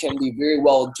processes can be very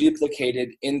well duplicated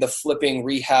in the flipping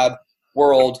rehab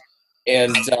world,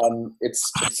 and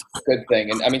it's a good thing.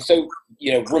 And so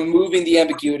removing the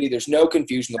ambiguity, there's no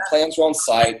confusion. The plans are on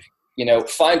site.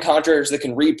 Find contractors that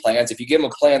can read plans. If you give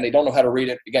them a plan, they don't know how to read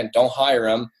it. Again, don't hire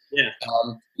them. Yeah.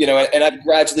 And I've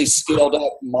gradually scaled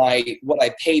up what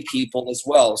I pay people as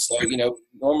well. So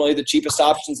normally the cheapest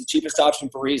option is the cheapest option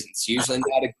for reasons. Usually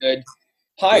not a good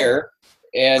hire.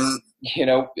 And,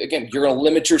 again, you're going to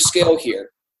limit your scale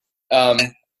here.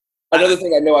 Another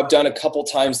thing I know I've done a couple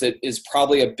times that is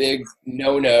probably a big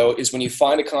no-no is when you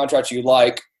find a contractor you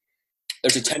like,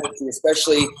 there's a tendency,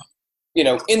 especially,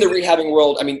 in the rehabbing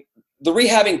world. The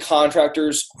rehabbing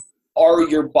contractors are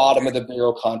your bottom of the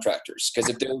barrel contractors, because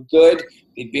if they're good,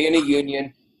 they'd be in a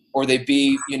union, or they'd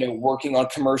be, working on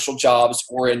commercial jobs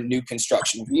or in new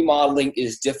construction. Remodeling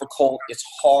is difficult. It's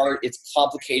hard. It's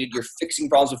complicated. You're fixing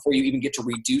problems before you even get to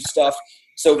redo stuff.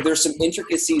 So there's some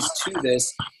intricacies to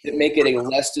this that make it a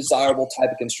less desirable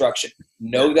type of construction.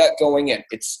 Know that going in.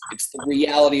 It's the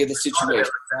reality of the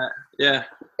situation. Yeah.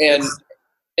 And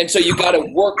so you got to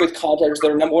work with contractors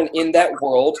that are number one in that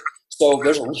world. So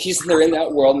there's a reason they're in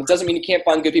that world. And it doesn't mean you can't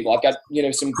find good people. I've got,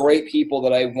 some great people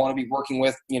that I want to be working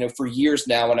with, for years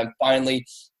now. And I'm finally,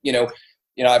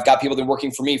 I've got people that are working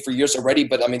for me for years already,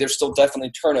 but there's still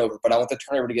definitely turnover, but I want the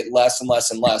turnover to get less and less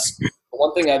and less. But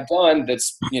one thing I've done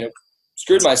that's,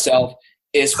 screwed myself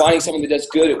is finding someone that does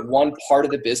good at one part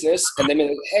of the business, and then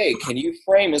like, hey, can you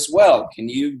frame as well? Do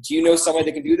you know somebody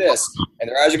that can do this? And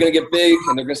their eyes are going to get big,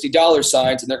 and they're going to see dollar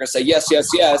signs, and they're going to say yes, yes,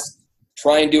 yes.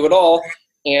 Try and do it all.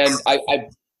 And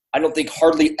I don't think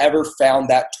hardly ever found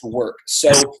that to work.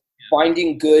 So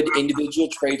finding good individual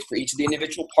traits for each of the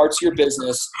individual parts of your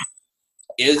business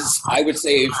is, I would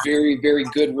say, a very, very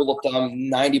good rule of thumb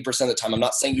 90% of the time. I'm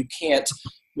not saying you can't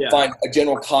find a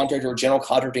general contractor or general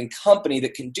contracting company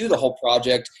that can do the whole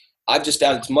project. I've just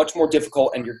found it's much more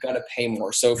difficult, and you're going to pay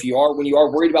more. So when you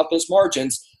are worried about those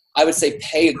margins, I would say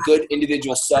pay a good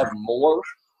individual sub more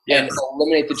and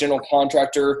eliminate the general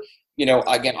contractor.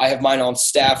 Again, I have mine on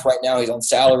staff right now. He's on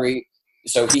salary,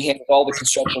 so he handles all the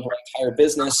construction of our entire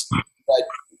business. But,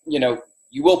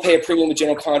 you will pay a premium to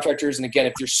general contractors. And again,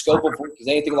 if your scope of work is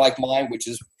anything like mine, which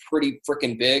is pretty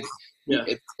freaking big,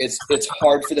 it's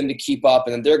hard for them to keep up,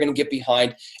 and then they're going to get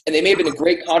behind. And they may have been a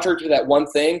great contractor for that one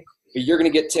thing, but you're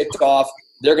going to get ticked off.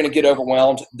 They're going to get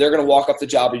overwhelmed. They're going to walk off the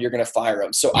job, or you're going to fire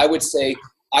them. So I would say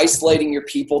isolating your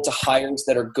people to hires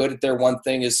that are good at their one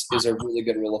thing is a really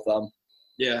good rule of thumb.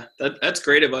 Yeah, that's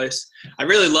great advice. I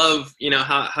really love,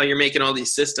 how you're making all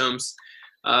these systems.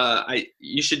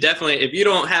 You should definitely, if you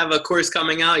don't have a course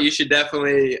coming out, you should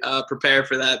definitely prepare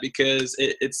for that, because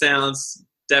it sounds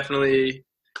definitely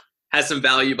has some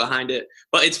value behind it.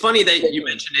 But it's funny that you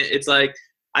mentioned it. It's like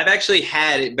I've actually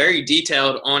had it very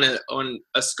detailed on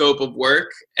a scope of work,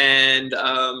 and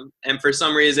for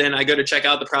some reason I go to check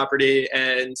out the property,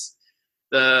 and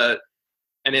it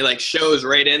like shows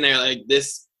right in there like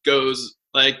this goes.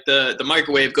 Like the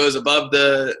microwave goes above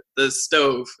the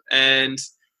stove, and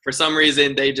for some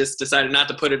reason they just decided not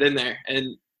to put it in there,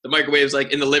 and the microwave's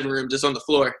like in the living room just on the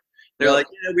floor. They're like,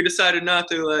 yeah, we decided not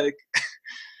to, like.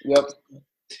 Yep.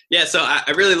 Yeah, so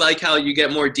I really like how you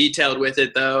get more detailed with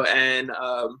it though, and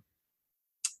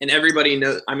everybody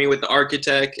knows. I mean, with the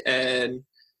architect and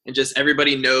just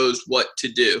everybody knows what to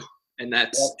do, and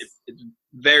that's it's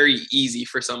very easy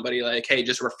for somebody like, hey,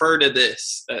 just refer to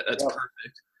this. That's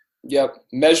perfect. Yep.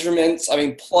 Measurements. I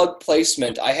mean, plug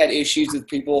placement. I had issues with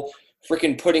people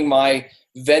freaking putting my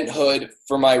vent hood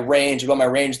for my range above my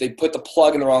range. They put the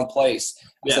plug in the wrong place.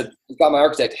 I said, I got my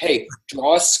architect, hey,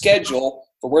 draw a schedule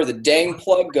for where the dang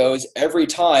plug goes every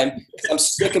time, because I'm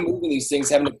sick of moving these things,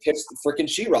 having to pitch the freaking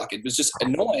sheetrock. It was just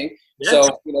annoying. Yeah.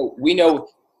 So, we know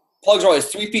plugs are always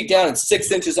 3 feet down and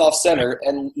 6 inches off center,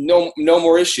 and no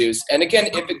more issues. And again,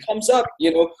 if it comes up,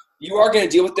 you are going to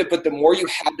deal with it, but the more you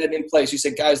have that in place, you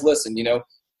say, guys, listen,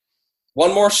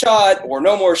 one more shot or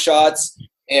no more shots.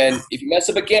 And if you mess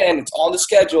up again, it's on the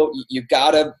schedule. You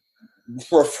got to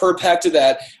refer back to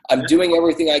that. I'm doing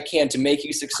everything I can to make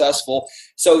you successful.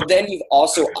 So then you've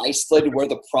also isolated where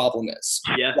the problem is.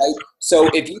 Yeah. Right? So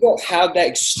if you don't have that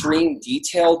extreme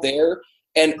detail there,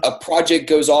 and a project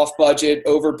goes off budget,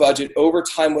 over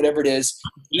time, whatever it is,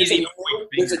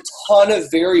 there's a ton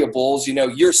of variables,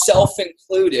 yourself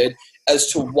included, as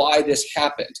to why this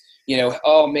happened.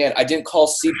 Oh man, I didn't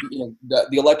call the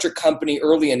electric company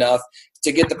early enough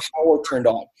to get the power turned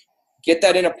on. Get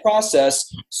that in a process.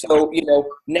 So,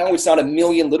 now it's not a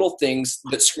million little things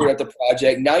that screwed up the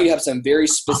project. Now you have some very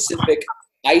specific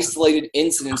isolated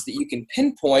incidents that you can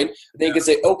pinpoint. Then you can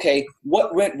say, okay,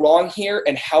 what went wrong here,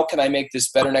 and how can I make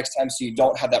this better next time so you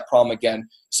don't have that problem again?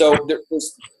 So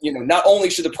there's, not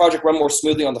only should the project run more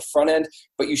smoothly on the front end,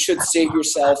 but you should save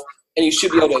yourself, and you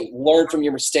should be able to learn from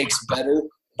your mistakes better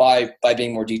by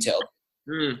being more detailed.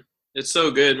 It's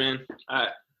so good, man.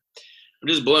 I'm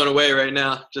just blown away right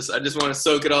now. I just want to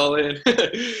soak it all in.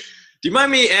 Do you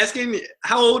mind me asking,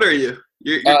 how old are you?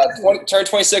 You're turned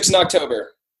 26 in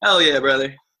October. Hell yeah,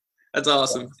 brother. That's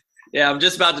awesome. Yeah, I'm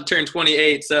just about to turn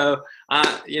 28, so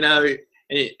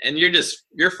and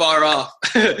you're far off.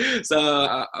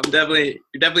 So you're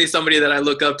definitely somebody that I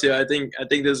look up to. I think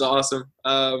this is awesome.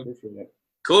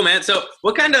 Cool, man. So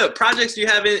what kind of projects do you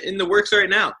have in the works right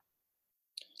now?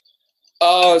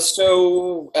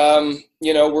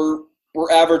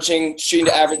 We're shooting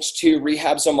to average 2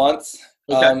 rehabs a month.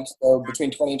 Okay. So between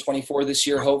 20 and 24 this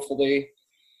year, hopefully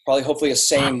a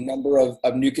same number of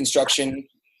new construction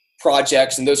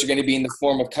projects, and those are going to be in the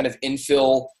form of kind of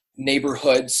infill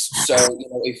neighborhoods. So,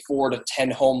 a 4 to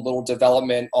 10 home little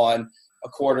development on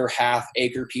a half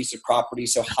acre piece of property.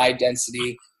 So high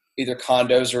density, either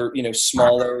condos or,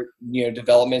 smaller,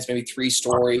 developments, maybe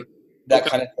 3-story, that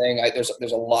kind of thing. There's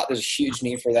a huge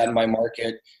need for that in my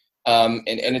market. And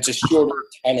it's a shorter,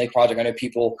 timely project. I know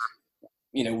people,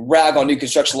 rag on new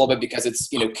construction a little bit because it's,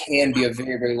 can be a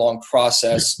very, very long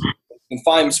process. You can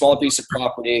find a smaller piece of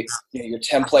property, you're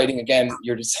templating, again,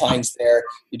 your design's there,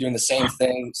 you're doing the same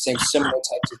thing, similar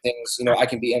types of things. I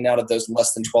can be in and out of those in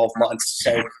less than 12 months.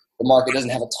 So the market doesn't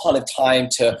have a ton of time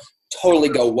to totally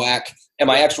go whack. And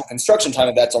my actual construction time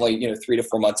of that's only, 3 to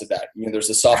 4 months of that. There's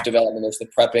the soft development, there's the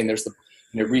prepping, there's the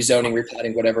rezoning,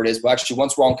 replatting, whatever it is. But actually,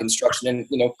 once we're on construction, and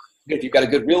if you've got a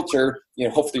good realtor,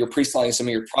 hopefully you're pre-selling some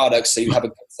of your products, so you have a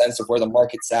good sense of where the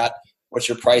market's at, what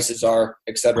your prices are,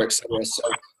 et cetera, et cetera. So,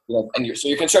 so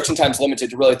your construction time is limited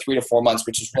to really 3 to 4 months,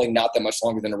 which is really not that much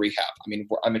longer than a rehab. I mean,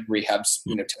 I'm in rehabs,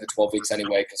 10 to 12 weeks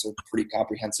anyway, because we're pretty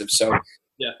comprehensive. So,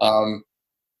 yeah.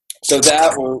 So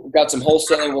that we've got some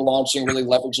wholesaling we're launching, really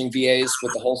leveraging VAs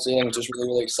with the wholesaling, which is really,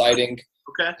 really exciting.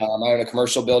 Okay. I own a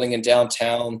commercial building in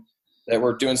downtown that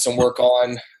we're doing some work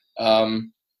on.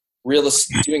 Real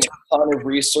estate, doing a ton of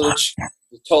research,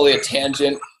 totally a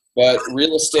tangent, but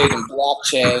real estate and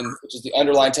blockchain, which is the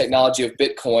underlying technology of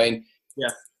Bitcoin. Yeah.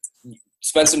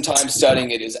 Spend some time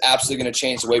studying it, is absolutely going to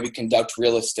change the way we conduct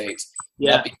real estate.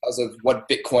 Yeah. Not because of what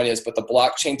Bitcoin is, but the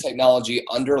blockchain technology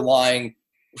underlying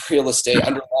real estate,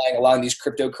 allowing these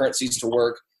cryptocurrencies to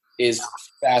work is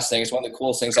fascinating. It's one of the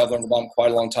coolest things I've learned about in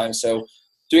quite a long time. So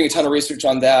doing a ton of research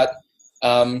on that.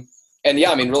 And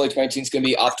yeah, I mean, really 2018 is going to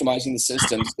be optimizing the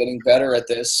systems, getting better at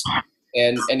this.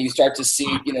 And you start to see,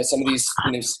 some of these,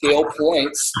 scale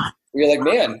points where you're like,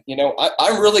 man,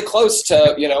 I'm really close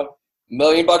to, $1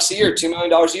 million a year, $2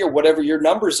 million a year, whatever your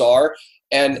numbers are.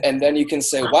 And then you can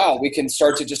say, wow, we can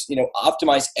start to just,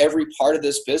 optimize every part of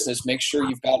this business, make sure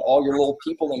you've got all your little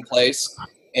people in place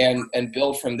and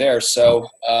build from there. So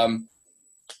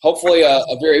hopefully a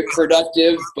very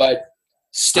productive but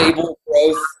stable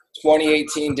growth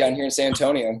 2018 down here in San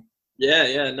Antonio.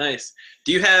 Yeah, nice.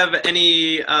 Do you have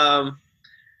any, do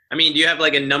you have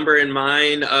like a number in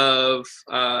mind of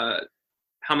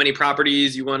how many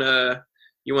properties you want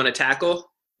to tackle,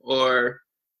 or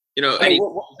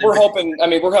we're hoping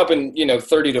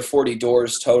 30 to 40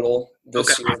 doors total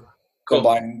this year,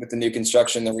 combined with the new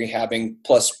construction, the rehabbing,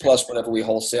 plus whatever we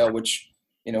wholesale, which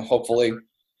hopefully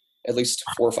at least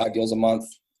 4 or 5 deals a month.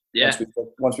 Yeah.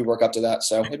 Once we work up to that,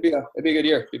 so it'd be a good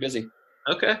year. Be busy.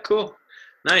 Okay, cool,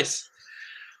 nice.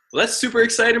 Well, that's super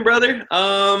exciting, brother.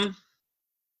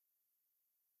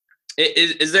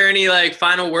 Is there any like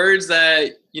final words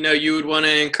that you would want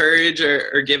to encourage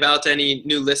or give out to any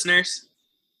new listeners?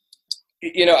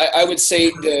 I would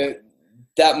say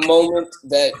that moment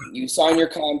that you sign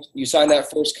you sign that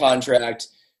first contract,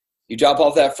 you drop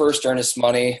off that first earnest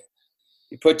money,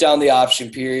 you put down the option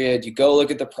period, you go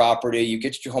look at the property, you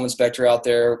get your home inspector out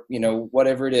there,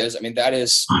 whatever it is. I mean, that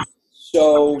is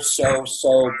so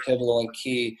pivotal and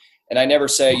key. And I never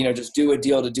say, just do a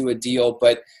deal to do a deal,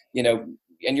 but,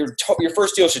 and your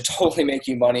first deal should totally make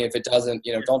you money. If it doesn't,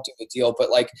 don't do the deal, but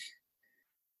like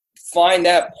find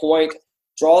that point,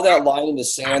 draw that line in the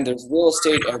sand. There's real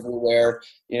estate everywhere.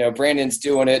 Brandon's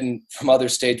doing it and from other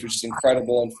states, which is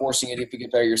incredible, and forcing it if you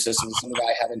get better at your system is something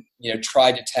I haven't,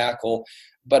 tried to tackle.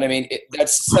 But I mean,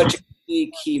 that's such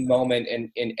a key moment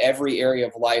in every area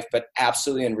of life, but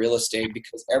absolutely in real estate,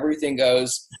 because everything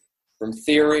goes from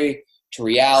theory to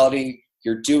reality.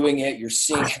 You're doing it. You're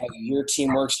seeing how your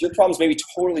team works. Your problems may be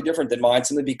totally different than mine,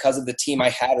 simply because of the team I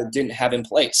had or didn't have in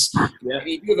place. Yeah.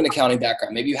 Maybe you have an accounting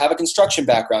background. Maybe you have a construction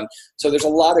background. So there's a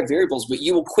lot of variables, but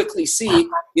you will quickly see,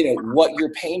 what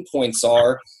your pain points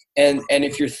are. And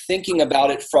if you're thinking about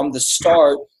it from the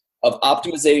start of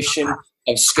optimization,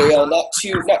 of scale, and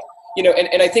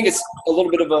I think it's a little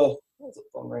bit of a, what's the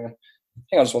phone ringing?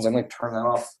 Hang on just one second. Let me turn that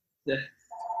off. Yeah.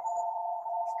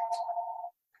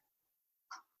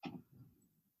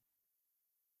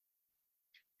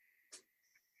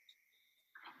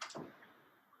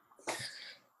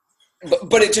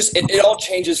 But it all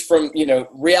changes from,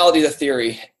 reality to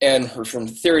theory and from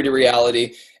theory to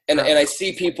reality. And I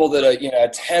see people that,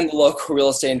 attend the local real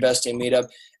estate investing meetup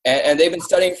and they've been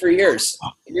studying for years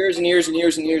and years and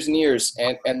years.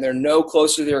 And they're no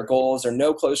closer to their goals. They're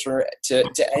no closer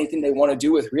to anything they want to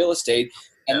do with real estate.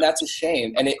 And that's a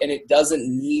shame. And it doesn't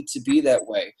need to be that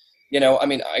way.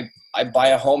 I buy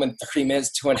a home in 30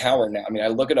 minutes to an hour now. I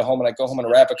look at a home and I go home and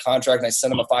I wrap a contract and I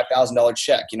send them a $5,000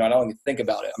 check. I don't even think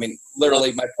about it.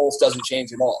 Literally my pulse doesn't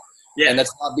change at all. Yeah. And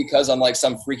that's not because I'm like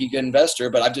some freaky good investor,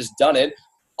 but I've just done it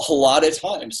a lot of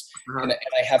times. Uh-huh. And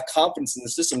I have confidence in the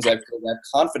systems I've created. I have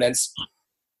confidence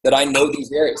that I know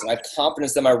these areas. And I have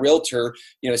confidence that my realtor,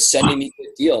 sending me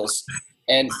good deals.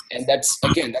 And that's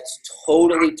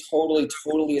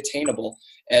totally attainable.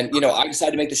 And, I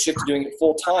decided to make the shift to doing it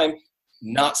full time,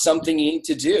 not something you need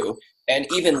to do, and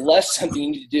even less something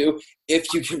you need to do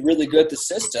if you get really good at the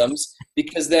systems,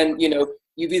 because then,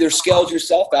 you've either scaled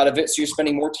yourself out of it. So you're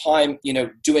spending more time,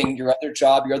 doing your other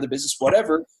job, your other business,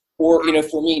 whatever. Or,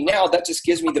 for me now, that just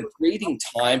gives me the breathing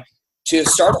time to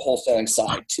start a wholesaling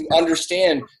side, to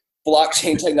understand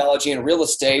blockchain technology in real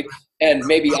estate, and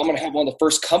maybe I'm going to have one of the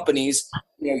first companies,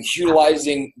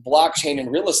 utilizing blockchain in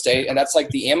real estate, and that's like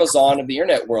the Amazon of the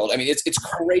internet world. I mean, it's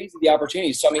crazy, the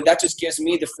opportunities. So I mean, that just gives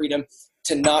me the freedom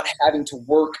to not having to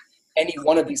work any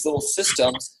one of these little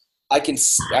systems. I can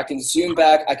zoom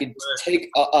back. I could take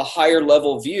a higher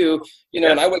level view,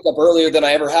 and I wake up earlier than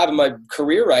I ever have in my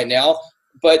career right now.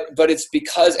 But it's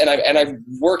because, and I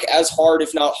work as hard,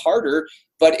 if not harder,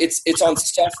 but it's on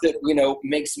stuff that,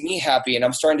 makes me happy. And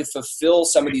I'm starting to fulfill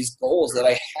some of these goals that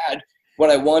I had when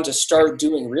I wanted to start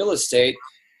doing real estate.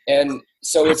 And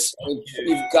so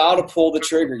you've got to pull the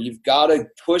trigger. You've got to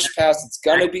push past. It's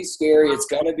going to be scary. It's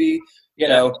going to be,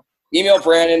 email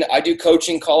Brandon. I do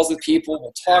coaching calls with people.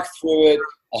 We'll talk through it.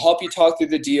 I'll help you talk through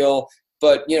the deal.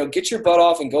 But, get your butt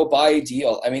off and go buy a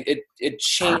deal. I mean, it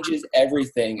changes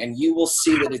everything. And you will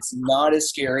see that it's not as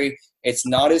scary. It's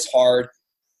not as hard.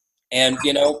 And,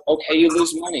 okay, you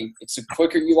lose money. It's the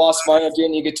quicker you lost money,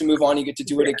 again, you get to move on. You get to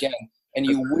do it again. And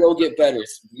you will get better.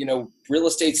 Real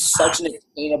estate's such an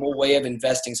attainable way of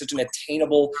investing, such an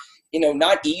attainable,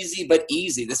 not easy, but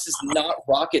easy. This is not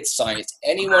rocket science.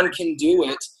 Anyone can do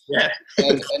it. Yeah.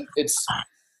 And it's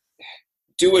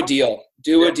do a deal.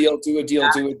 Do a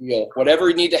deal. Whatever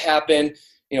you need to happen,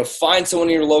 find someone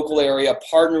in your local area,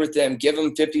 partner with them, give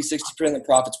them 50, 60% of the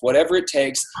profits, whatever it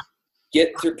takes.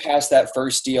 Get through past that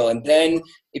first deal. And then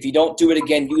if you don't do it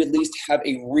again, you at least have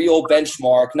a real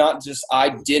benchmark, not just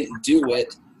I didn't do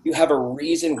it. You have a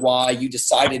reason why you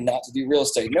decided not to do real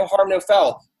estate. No harm, no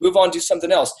foul. Move on, do something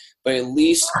else. But at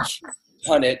least you've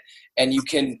done it, and you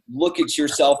can look at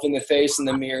yourself in the face in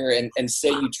the mirror and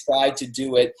say you tried to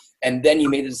do it, and then you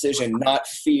made a decision, not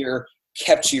fear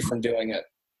kept you from doing it.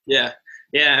 Yeah.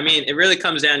 Yeah. I mean, it really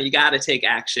comes down, you got to take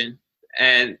action.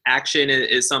 And action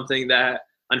is something that,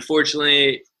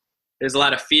 unfortunately, there's a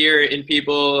lot of fear in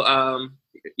people,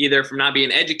 either from not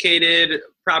being educated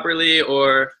properly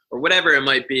or whatever it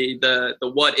might be. The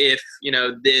what if,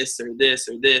 this or this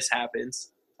or this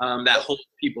happens, that holds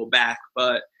people back.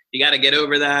 But you got to get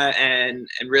over that and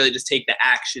really just take the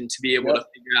action to be able to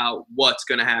figure out what's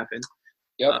going to happen.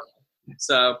 Yep.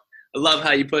 So I love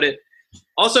how you put it.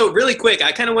 Also, really quick,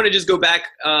 I kind of want to just go back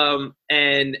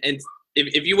and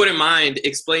if you wouldn't mind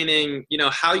explaining,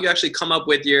 how you actually come up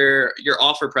with your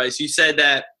offer price. You said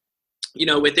that,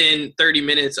 within 30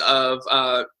 minutes of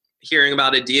hearing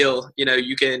about a deal,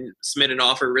 you can submit an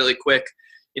offer really quick.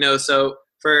 So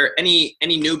for any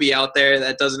newbie out there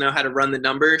that doesn't know how to run the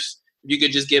numbers, if you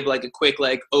could just give like a quick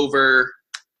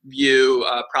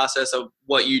overview process of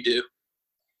what you do.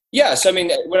 Yeah, so I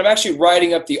mean, when I'm actually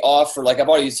writing up the offer, I've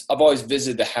always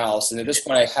visited the house, and at this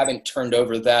point I haven't turned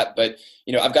over that, but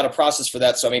I've got a process for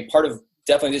that. So I mean, part of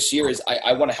definitely this year is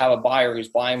I want to have a buyer who's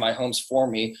buying my homes for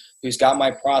me, who's got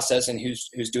my process and who's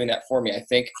doing that for me. I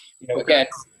think again,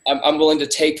 I'm willing to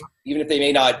take, even if they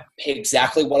may not pay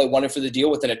exactly what I wanted for the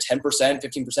deal, within a 10%,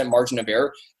 15% margin of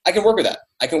error. I can work with that.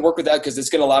 Because it's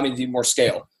going to allow me to do more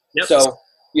scale. Yep. So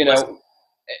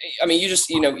I mean,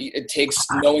 it takes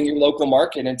knowing your local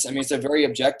market. And it's a very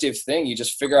objective thing. You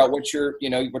just figure out what your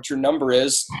number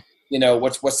is,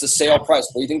 what's the sale price?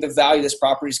 What do you think the value of this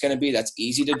property is going to be? That's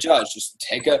easy to judge. Just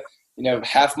take a,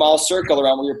 half-mile circle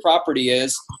around where your property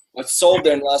is, what's sold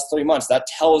there in the last 3 months. That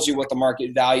tells you what the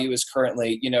market value is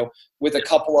currently, with a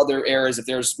couple other areas. If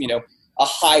there's, a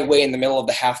highway in the middle of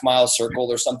the half-mile circle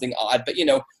or something odd, but,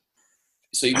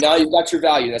 so now you've got your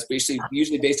value. That's basically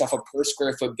usually based off a per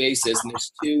square foot basis. And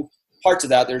there's two parts of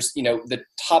that. There's, the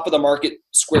top of the market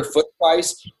square foot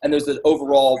price, and there's the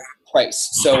overall price.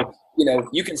 So,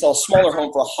 you can sell a smaller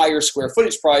home for a higher square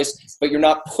footage price, but you're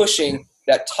not pushing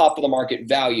that top of the market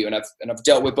value. And I've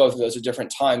dealt with both of those at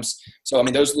different times. So, I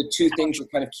mean, those are the two things you're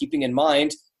kind of keeping in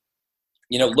mind.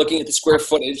 Looking at the square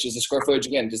footage, is the square footage,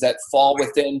 again, does that fall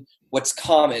within what's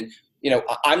common?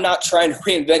 I'm not trying to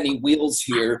reinvent any wheels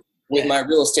here with my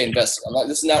real estate investing.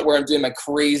 This is not where I'm doing my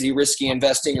crazy risky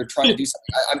investing or trying to do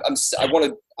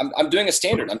something. I'm doing a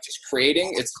standard. I'm just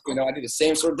creating. It's, I do the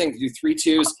same sort of thing. I do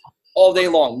 3-2s all day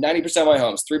long. 90% of my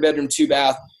homes, 3-bedroom,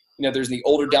 2-bath. There's in the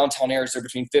older downtown areas, they're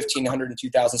between 1,500 and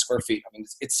 2,000 square feet. I mean,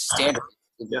 it's standard.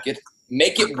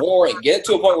 Make it boring. Get it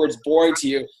to a point where it's boring to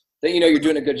you. Then you're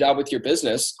doing a good job with your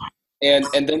business, and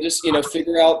then just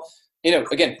figure out.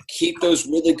 Again, keep those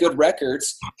really good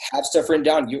records, have stuff written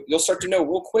down. You'll start to know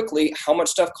real quickly how much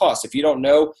stuff costs. If you don't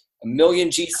know, a million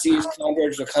GCs,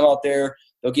 contractors will come out there.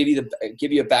 They'll give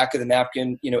you a back of the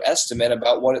napkin, estimate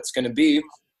about what it's going to be.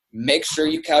 Make sure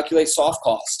you calculate soft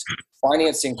cost,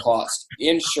 financing cost,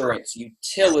 insurance,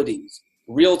 utilities,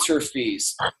 realtor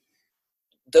fees.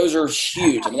 Those are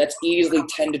huge. I mean, that's easily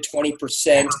 10 to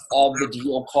 20% of the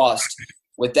deal cost.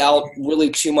 without really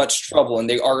too much trouble. And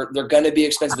they're going to be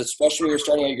expensive, especially when you're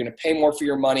starting out. You're going to pay more for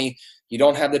your money. You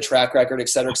don't have the track record, et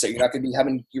cetera, et cetera. You're not going to be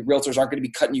having, your realtors aren't going to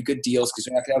be cutting you good deals because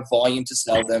you're not going to have volume to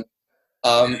sell them.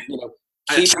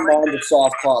 Keep in mind the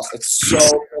soft cost. It's so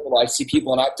critical. I see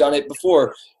people, and I've done it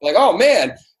before, like, oh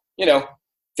man,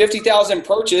 50,000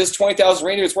 purchase, 20,000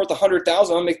 renew, it's worth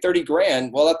 100,000. I'll make 30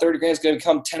 grand. Well, that 30 grand is going to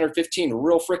become 10 or 15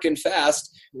 real freaking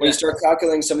fast when you start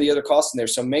calculating some of the other costs in there.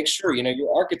 So make sure,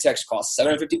 your architect's cost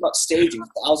 $750, staging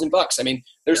 $1,000. I mean,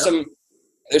 there's some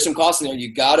costs in there.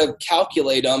 You got to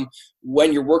calculate them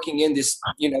when you're working in this,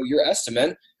 your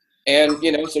estimate. And,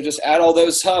 so just add all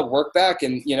those up, work back,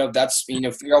 and, that's,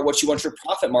 figure out what you want your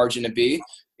profit margin to be,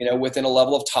 within a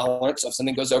level of tolerance. If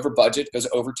something goes over budget, goes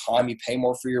over time, you pay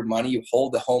more for your money, you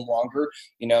hold the home longer,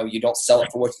 you don't sell it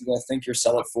for what you're going to think you're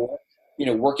sell it for,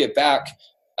 work it back.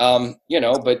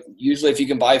 But usually if you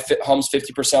can buy homes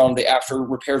 50% on the after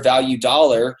repair value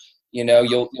dollar,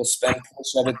 you'll spend a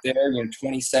portion of it there,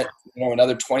 20 cents,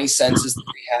 another 20 cents is the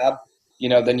rehab.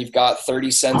 Then you've got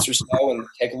 30 cents or so, and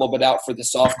take a little bit out for the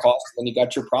soft cost, and then you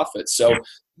got your profit. So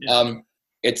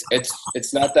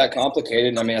it's not that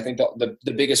complicated. I mean, I think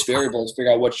the biggest variable is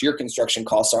figure out what your construction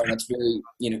costs are, and that's very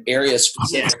area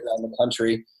specific around the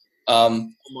country.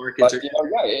 But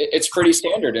it's pretty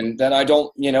standard. And then I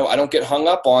don't get hung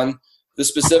up on the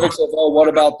specifics of, what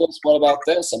about this? What about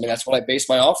this? I mean, that's what I base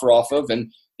my offer off of.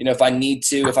 And if I'm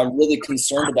really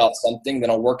concerned about something,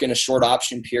 then I'll work in a short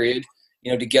option period,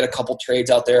 to get a couple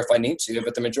trades out there if I need to.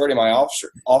 But the majority of my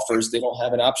offers, they don't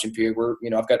have an option period where,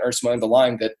 I've got earnest money on the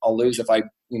line that I'll lose if I,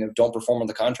 don't perform on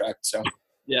the contract. So,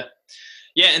 yeah.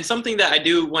 And something that I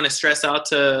do want to stress out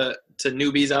to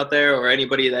newbies out there, or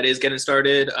anybody that is getting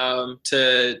started,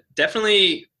 to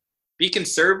definitely be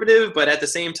conservative, but at the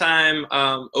same time,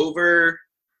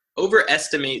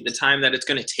 overestimate the time that it's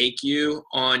going to take you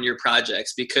on your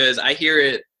projects, because I hear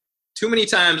it too many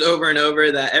times over and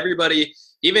over that everybody,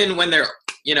 even when they're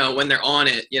on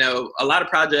it, a lot of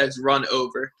projects run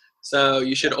over. So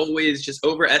you should always just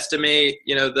overestimate,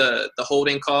 the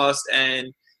holding cost,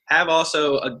 and have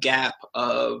also a gap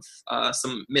of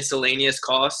some miscellaneous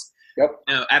costs. Yep.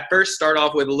 At first, start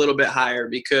off with a little bit higher,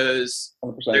 because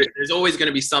there's always going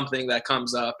to be something that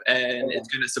comes up, and it's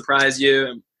going to surprise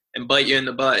you and bite you in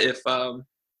the butt if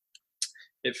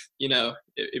you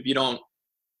don't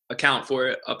account for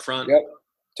it up front. Yep,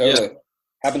 totally. Yeah.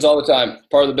 Happens all the time.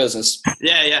 Part of the business.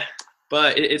 Yeah.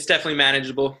 But it's definitely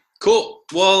manageable. Cool.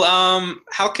 Well,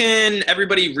 how can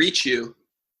everybody reach you?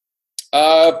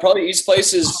 Probably each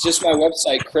place is just my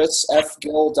website,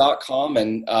 chrisfgill.com.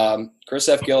 And Chris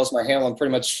F. Gill is my handle on pretty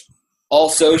much all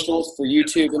socials for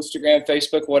YouTube, Instagram,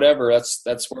 Facebook, whatever.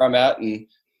 That's where I'm at. And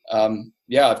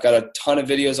I've got a ton of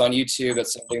videos on YouTube.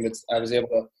 That's something that I was able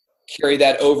to carry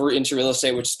that over into real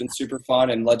estate, which has been super fun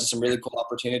and led to some really cool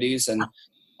opportunities. And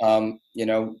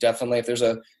definitely if there's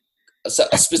a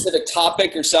specific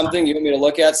topic or something you want me to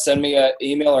look at, send me an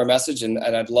email or a message, and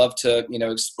I'd love to,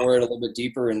 explore it a little bit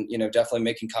deeper, and, definitely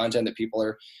making content that people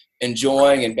are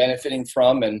enjoying and benefiting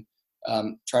from, and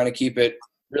trying to keep it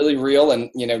really real, and,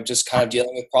 just kind of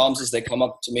dealing with problems as they come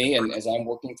up to me and as I'm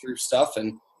working through stuff.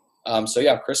 And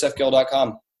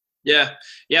chrisfgill.com. Yeah.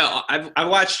 I've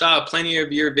watched plenty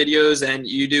of your videos, and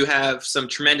you do have some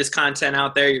tremendous content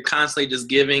out there. You're constantly just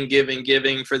giving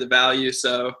for the value.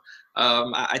 So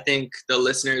I think the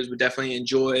listeners would definitely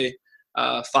enjoy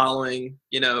following,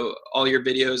 all your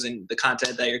videos and the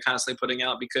content that you're constantly putting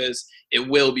out, because it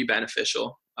will be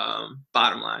beneficial.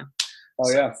 Bottom line. Oh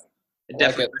yeah. So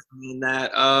definitely recommend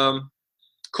that.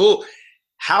 Cool.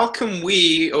 How can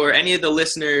we, or any of the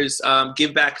listeners,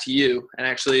 give back to you and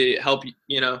actually help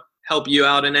you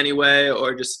out in any way,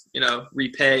 or just,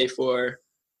 repay for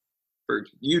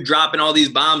you dropping all these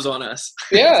bombs on us?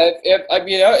 Yeah.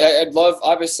 I'd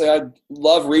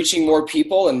love reaching more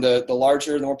people, and the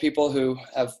larger, the more people who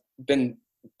have been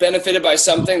benefited by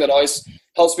something. That always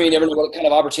helps me. You never know what kind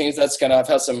of opportunities that's going to have.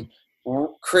 Had some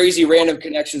crazy random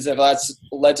connections that have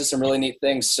led to some really neat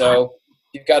things. So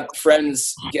you've got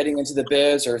friends getting into the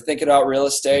biz or thinking about real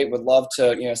estate, would love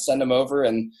to, send them over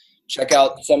and check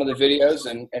out some of the videos,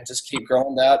 and just keep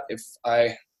growing that. If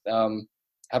I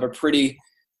have a pretty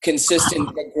consistent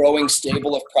growing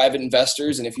stable of private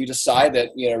investors, and if you decide that,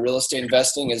 real estate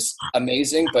investing is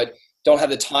amazing, but don't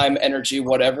have the time, energy,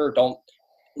 whatever, don't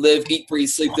live, eat, breathe,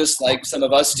 sleep this like some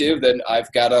of us do, then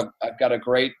I've got a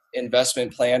great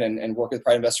investment plan, and work with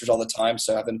private investors all the time.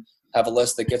 So I have a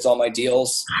list that gets all my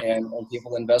deals, and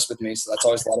people invest with me. So that's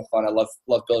always a lot of fun. I love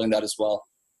building that as well.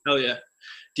 Oh yeah.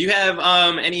 Do you have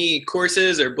any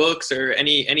courses or books or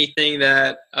anything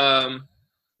that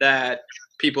that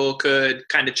people could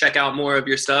kind of check out more of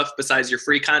your stuff besides your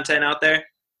free content out there?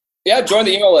 Yeah, join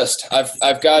the email list.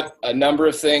 I've got a number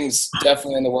of things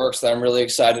definitely in the works that I'm really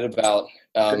excited about.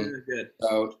 Good.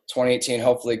 So 2018,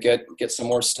 hopefully get some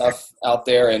more stuff out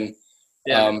there. And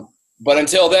Yeah. but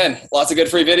until then, lots of good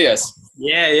free videos.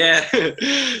 Yeah. Yeah.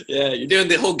 You're doing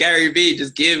the whole Gary Vee,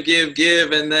 just give,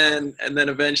 and then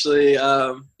eventually,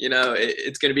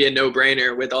 it's going to be a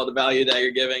no-brainer with all the value that you're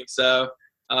giving. So,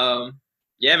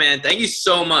 yeah, man, thank you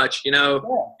so much.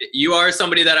 You are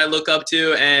somebody that I look up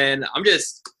to, and I'm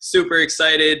just super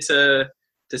excited to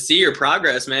see your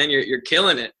progress, man. You're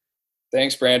killing it.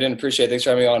 Thanks, Brandon. Appreciate it. Thanks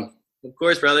for having me on. Of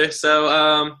course, brother. So,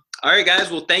 all right, guys.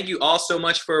 Well, thank you all so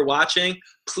much for watching.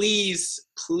 Please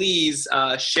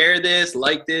share this,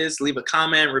 like this, leave a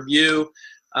comment, review,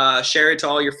 share it to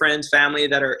all your friends, family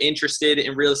that are interested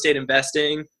in real estate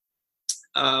investing.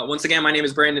 Once again, my name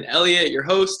is Brandon Elliott, your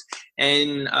host,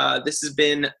 and this has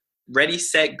been Ready,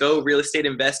 Set, Go Real Estate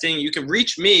Investing. You can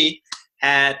reach me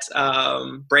at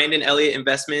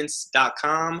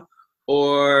BrandonElliottInvestments.com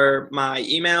or my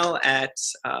email at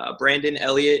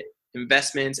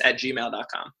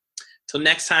BrandonElliottInvestments@gmail.com. Till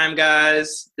next time,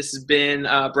 guys, this has been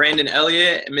Brandon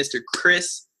Elliott and Mr.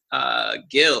 Chris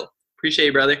Gill. Appreciate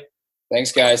you, brother.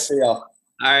 Thanks, guys. See y'all.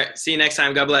 All right. See you next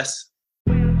time. God bless.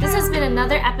 This has been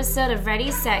another episode of Ready,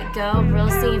 Set, Go Real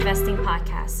Estate Investing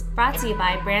Podcast, brought to you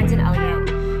by Brandon Elliott.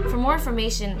 For more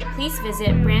information, please visit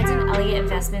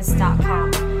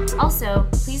BrandonElliottInvestments.com. Also,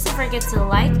 please don't forget to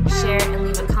like, share, and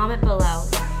leave a comment below.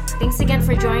 Thanks again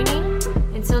for joining.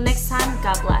 Until next time,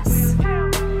 God bless.